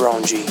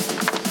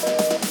VBronG.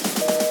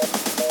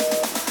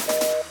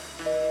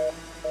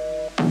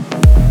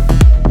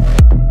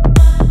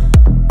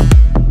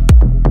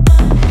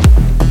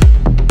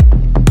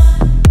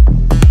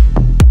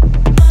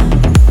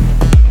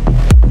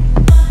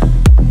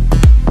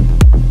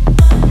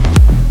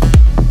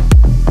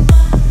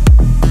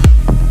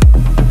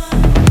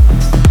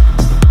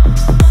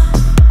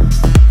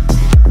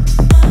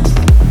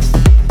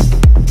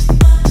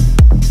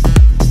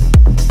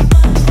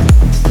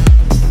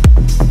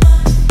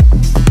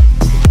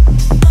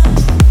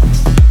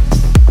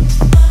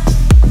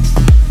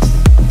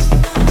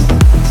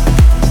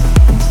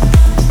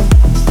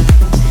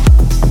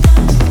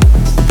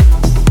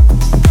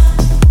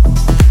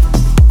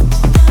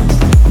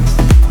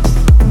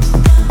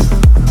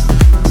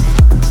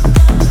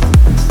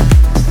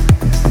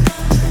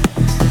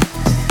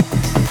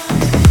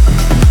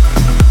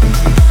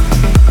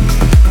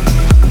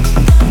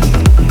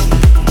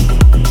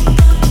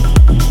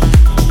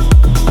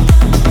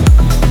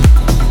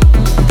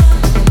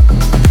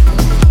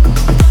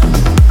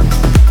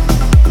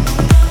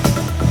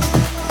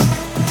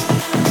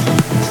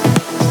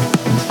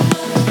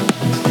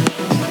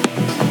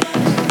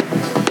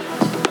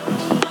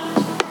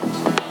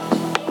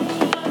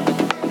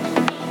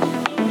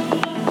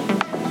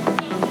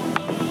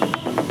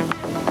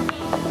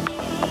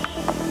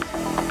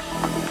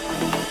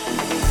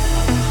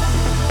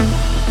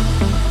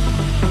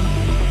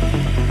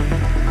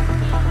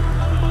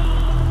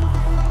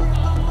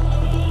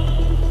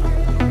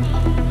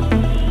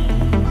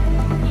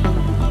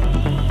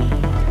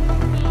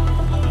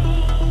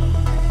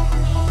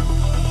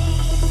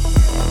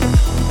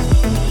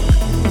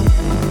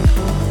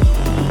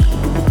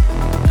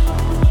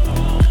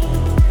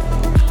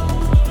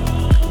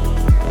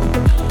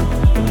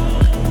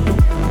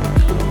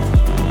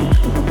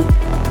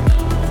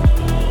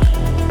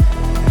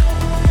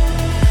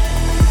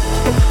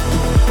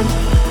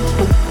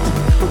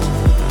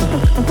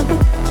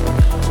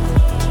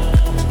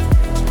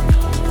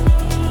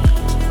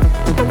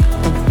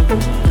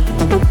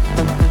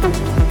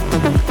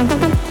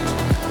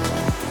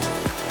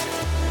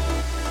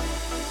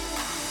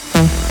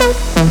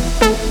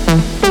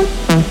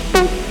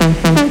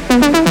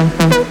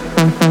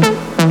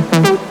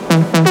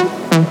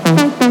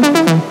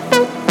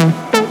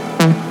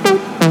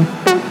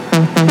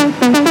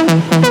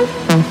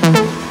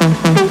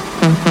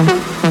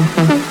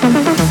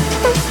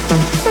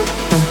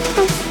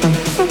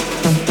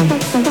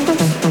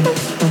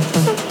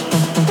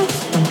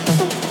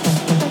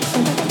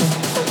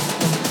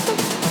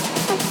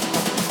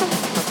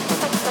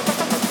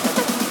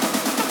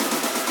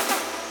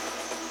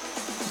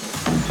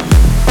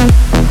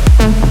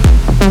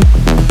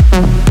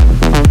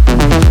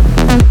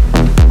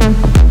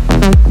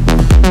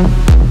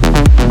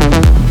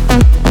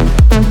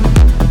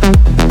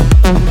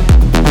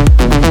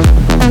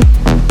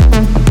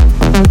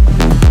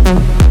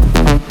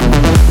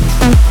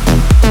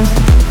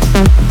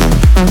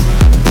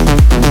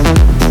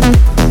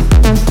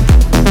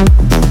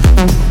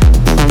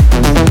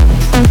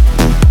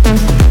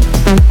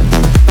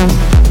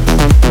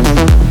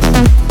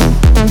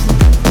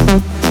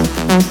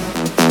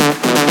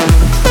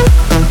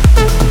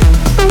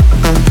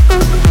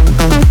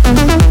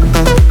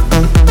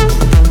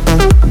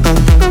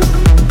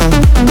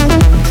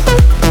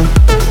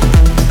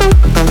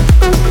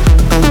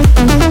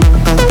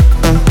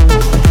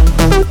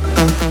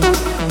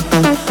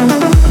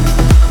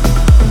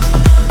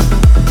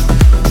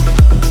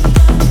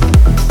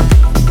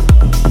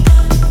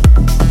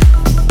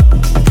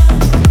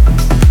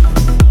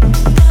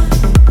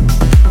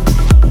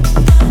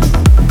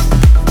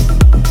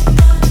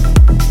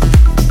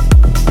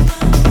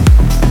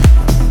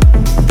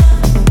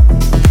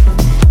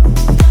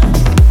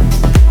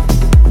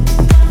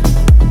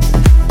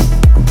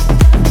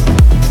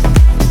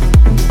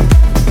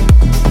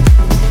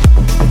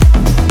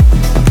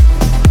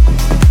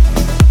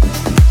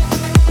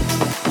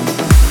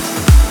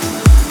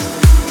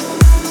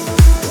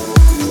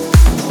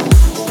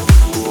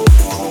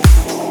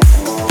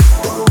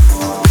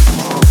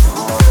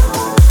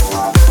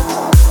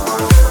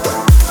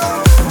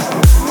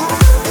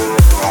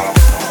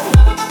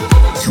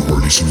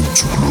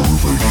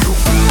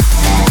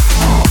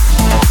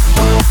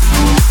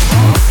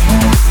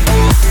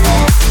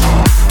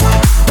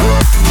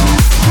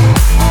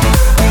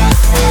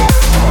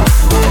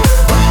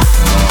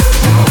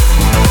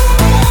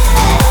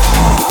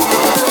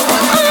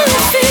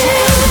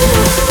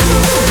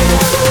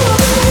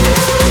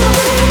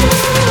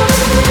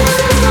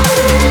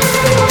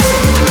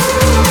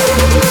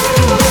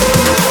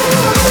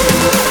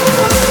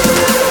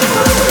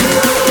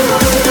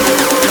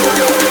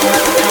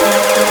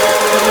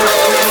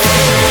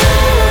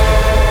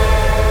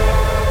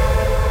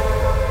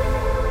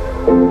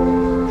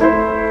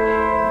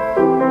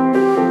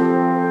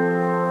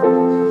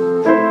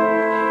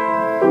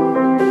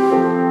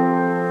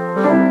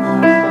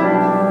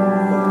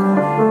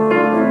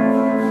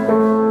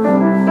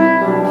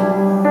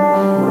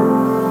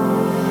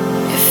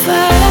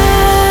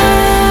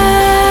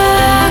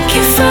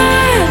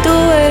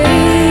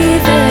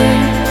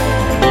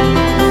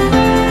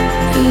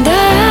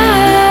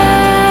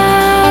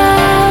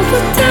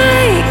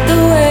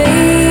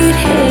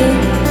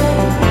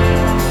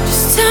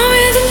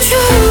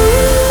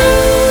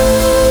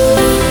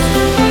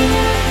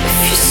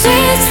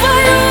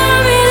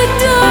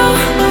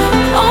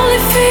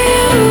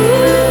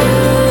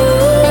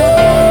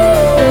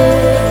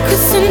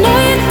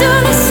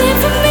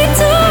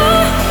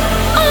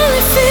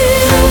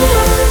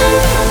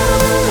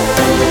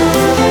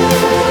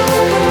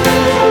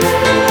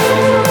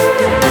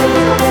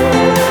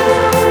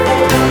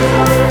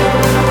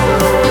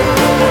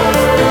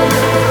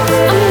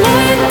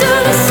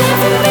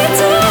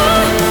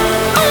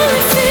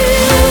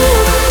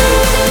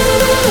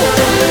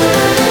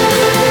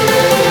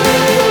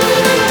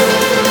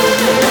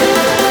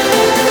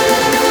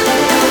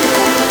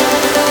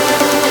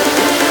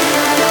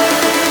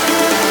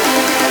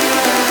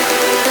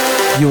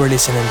 were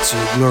listening to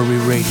Glory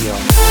Radio.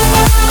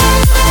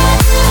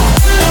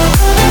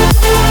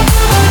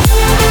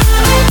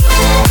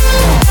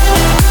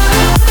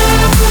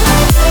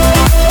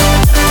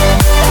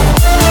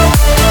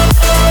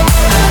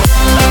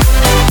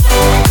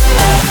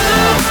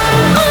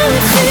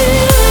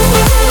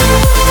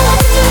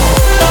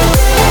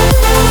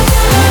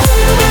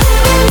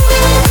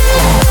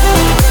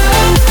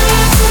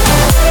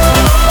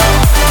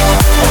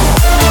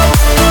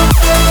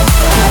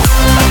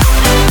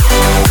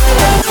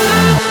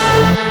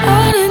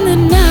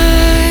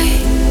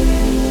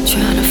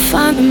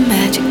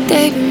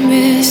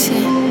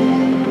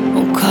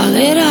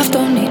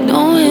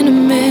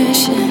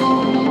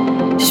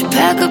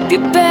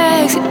 Your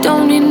bags, you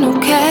don't need no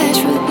cash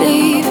for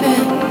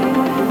leaving.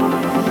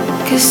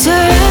 'Cause I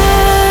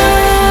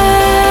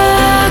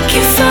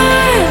can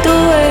find a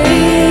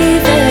way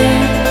there,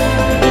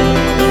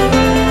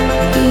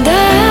 and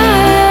I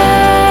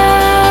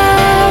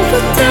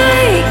will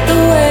take the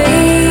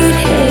weight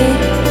here.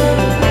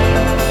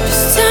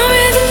 Just tell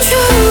me the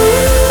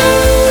truth.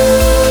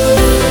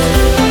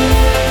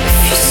 If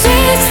you say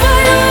it's what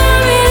you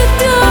want me to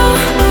do,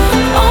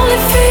 only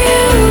for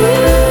you.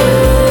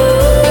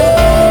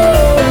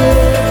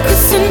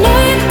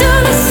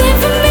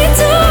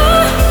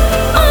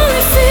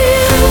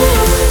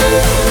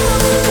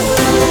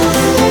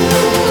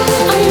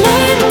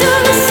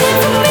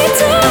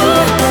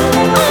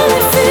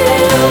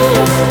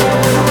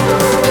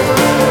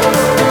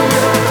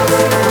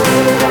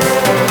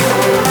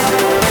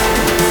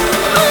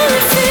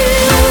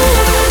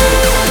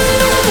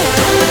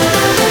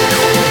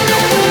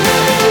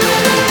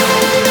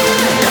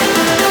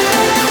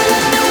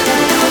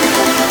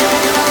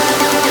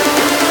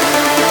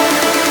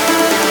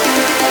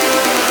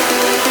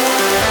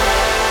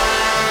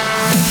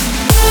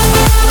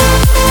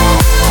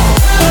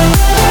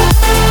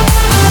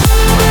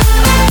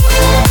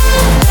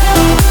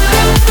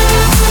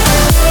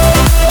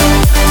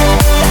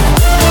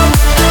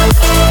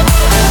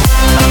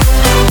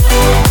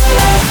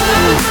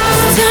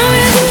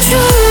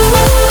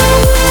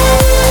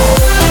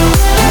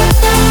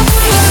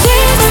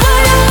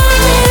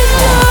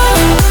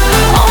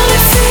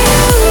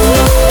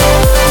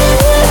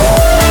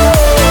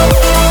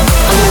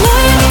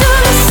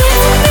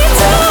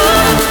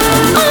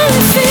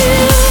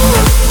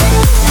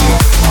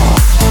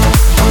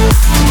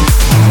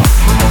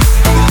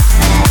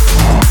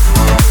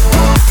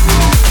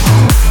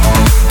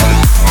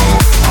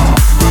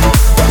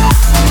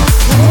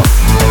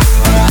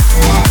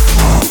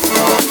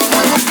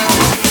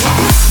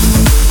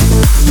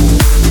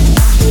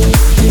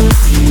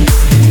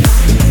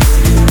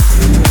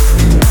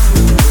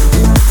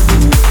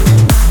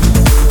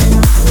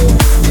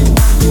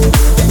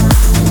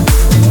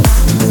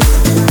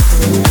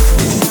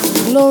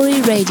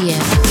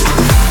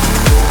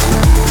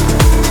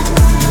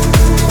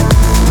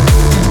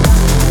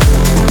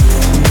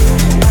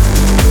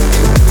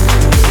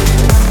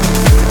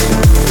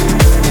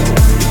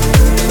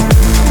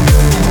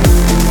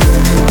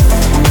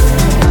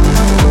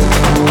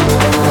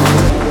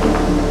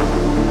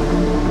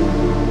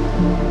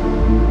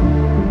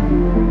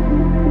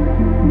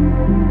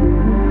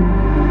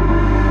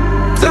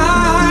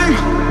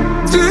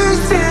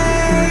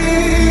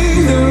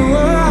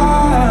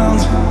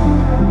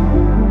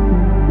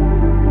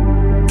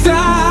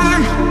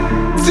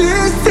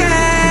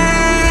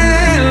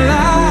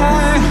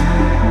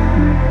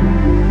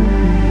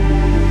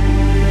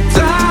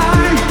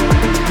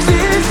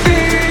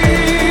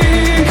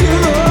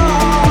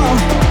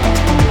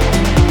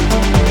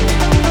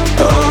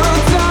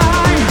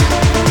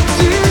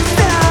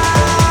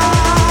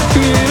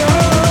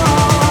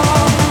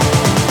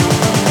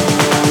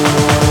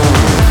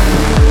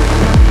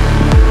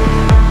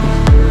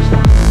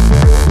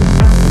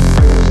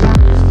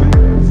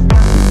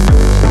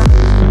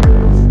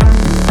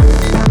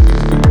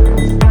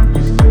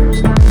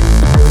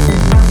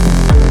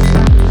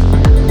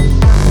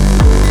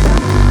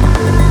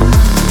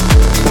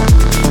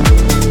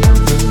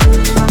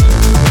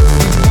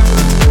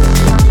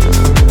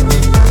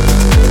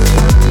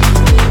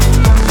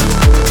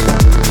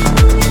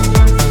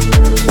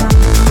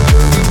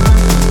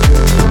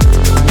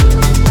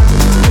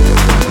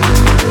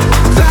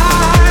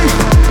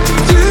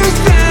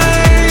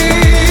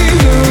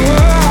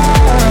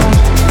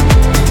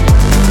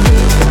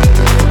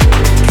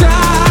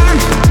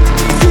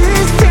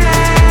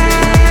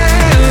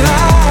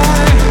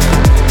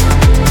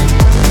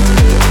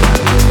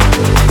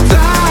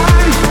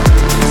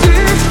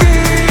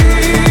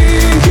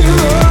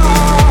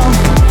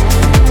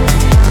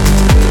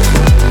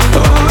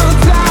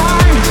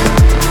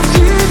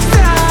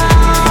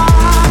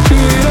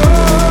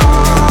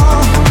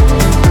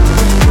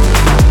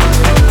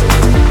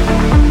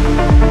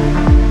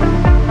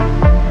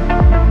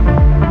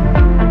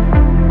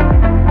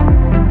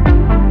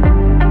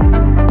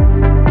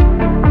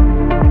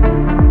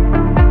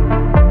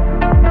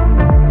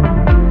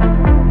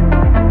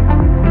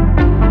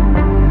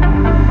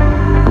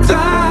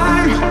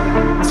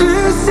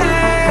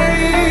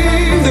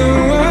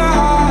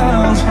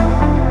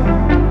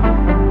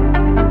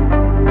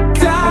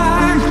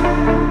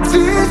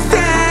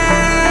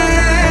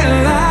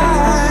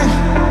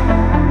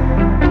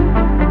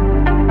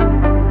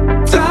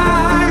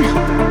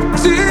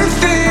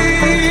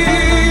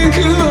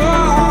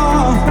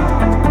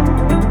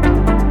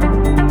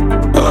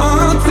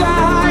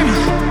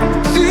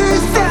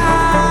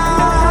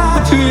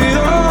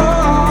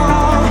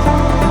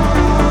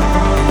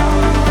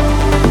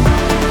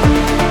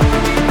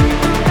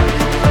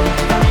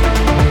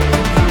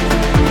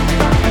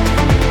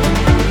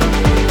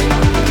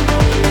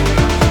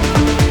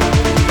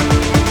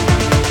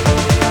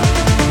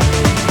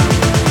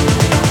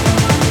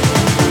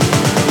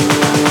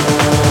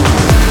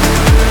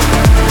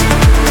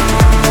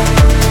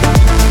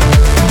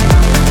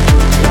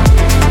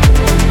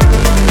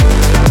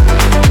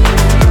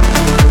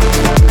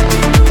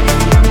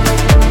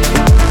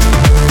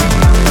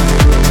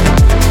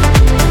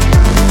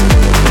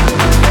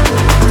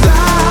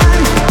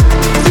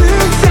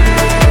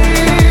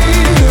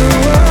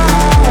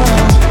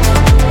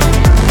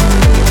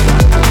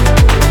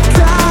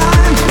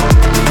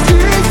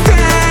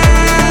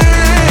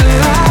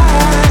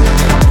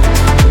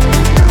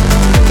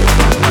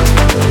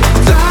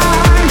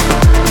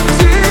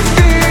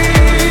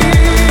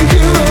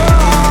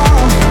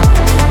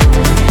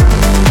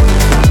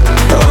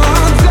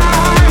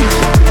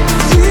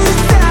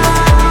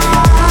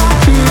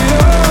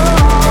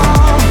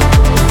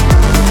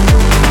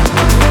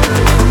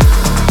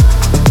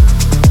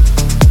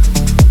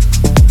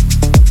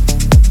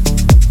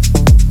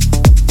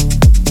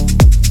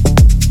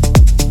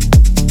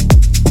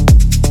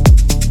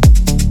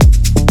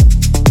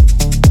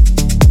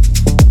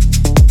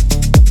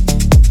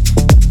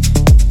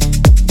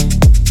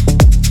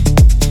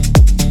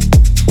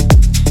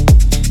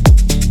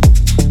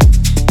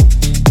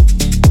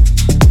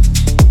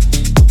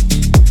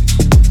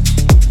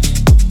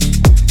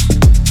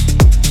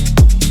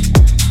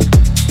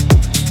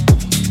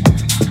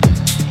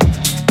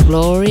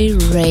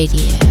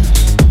 Radio.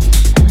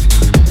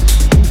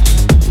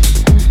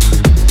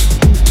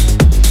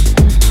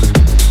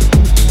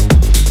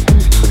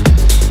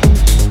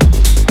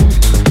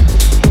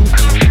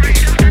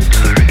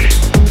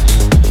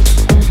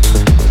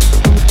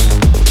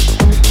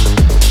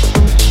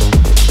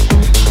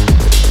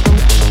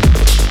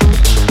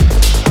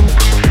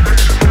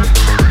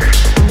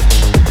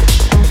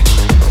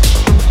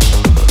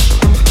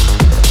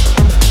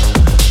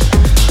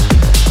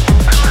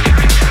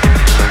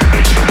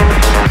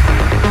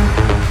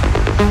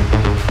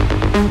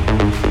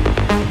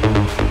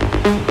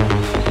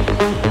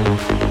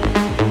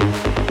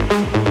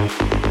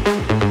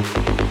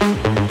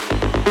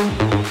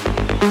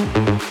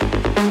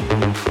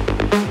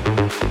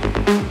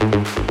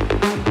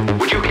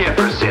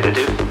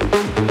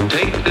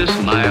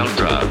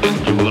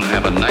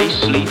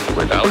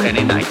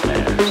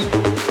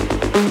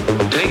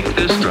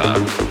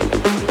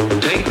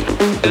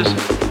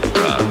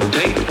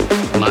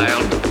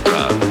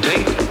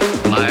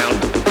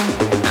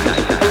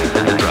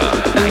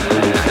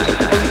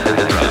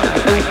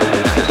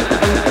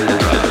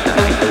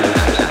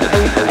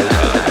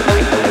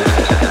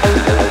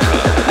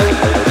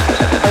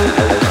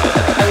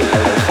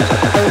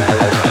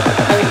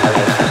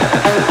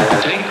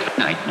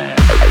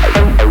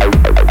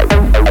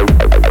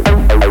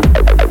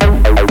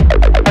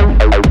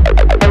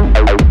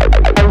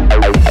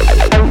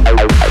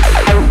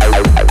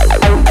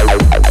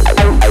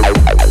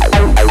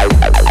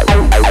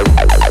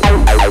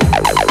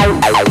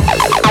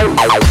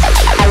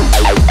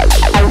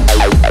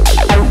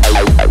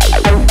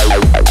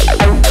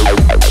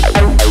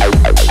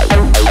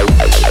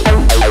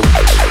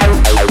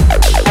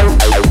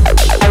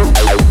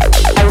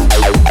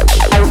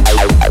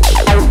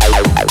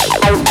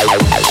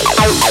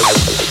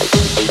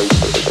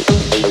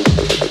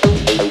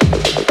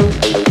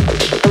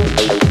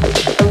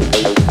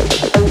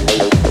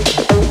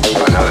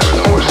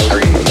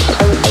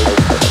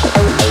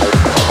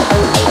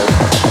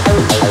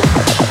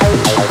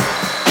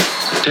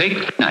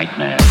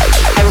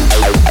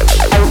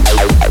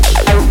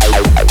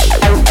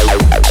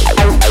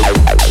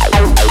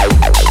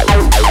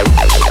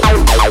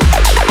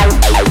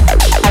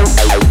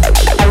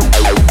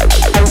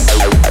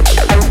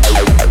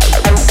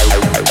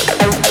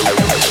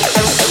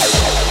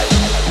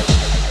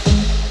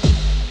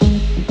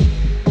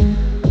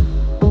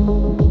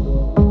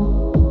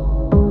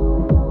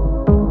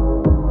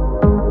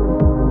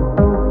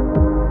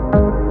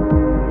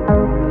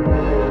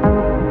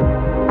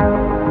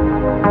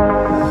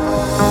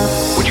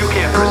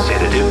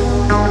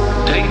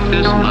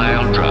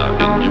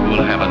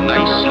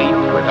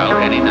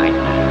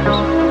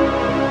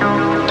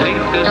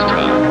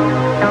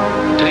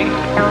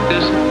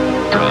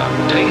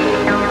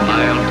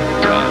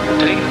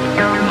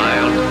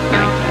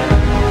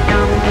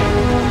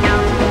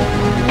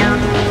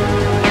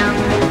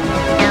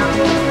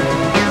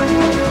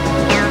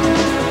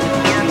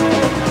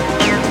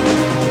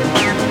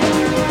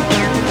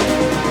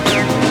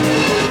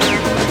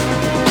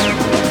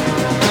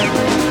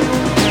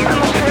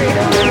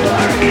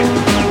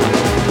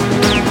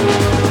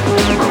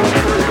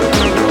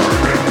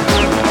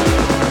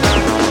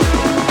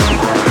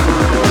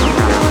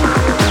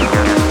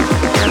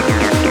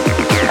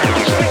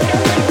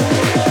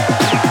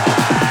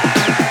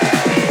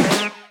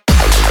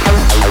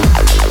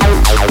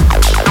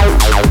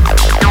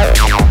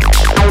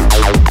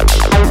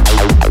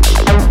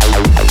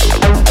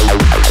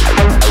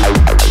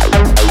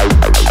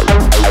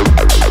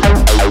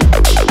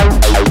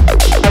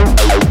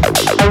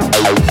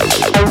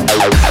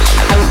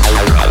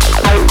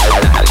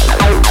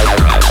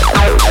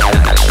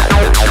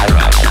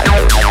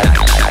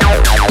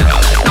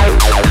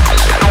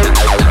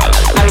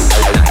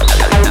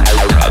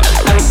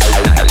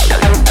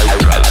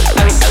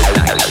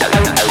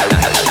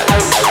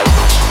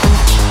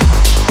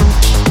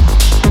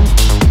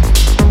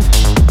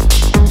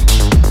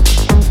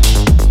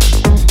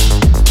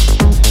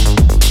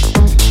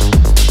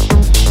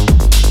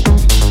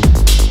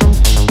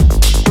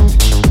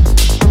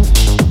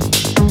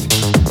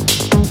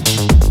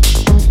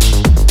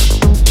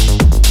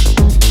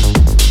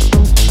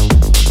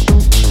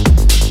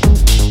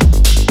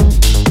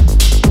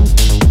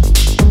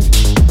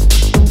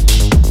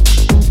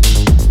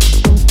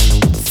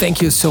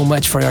 Thank you so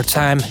much for your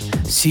time.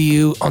 See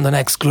you on the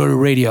next Glory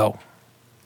Radio.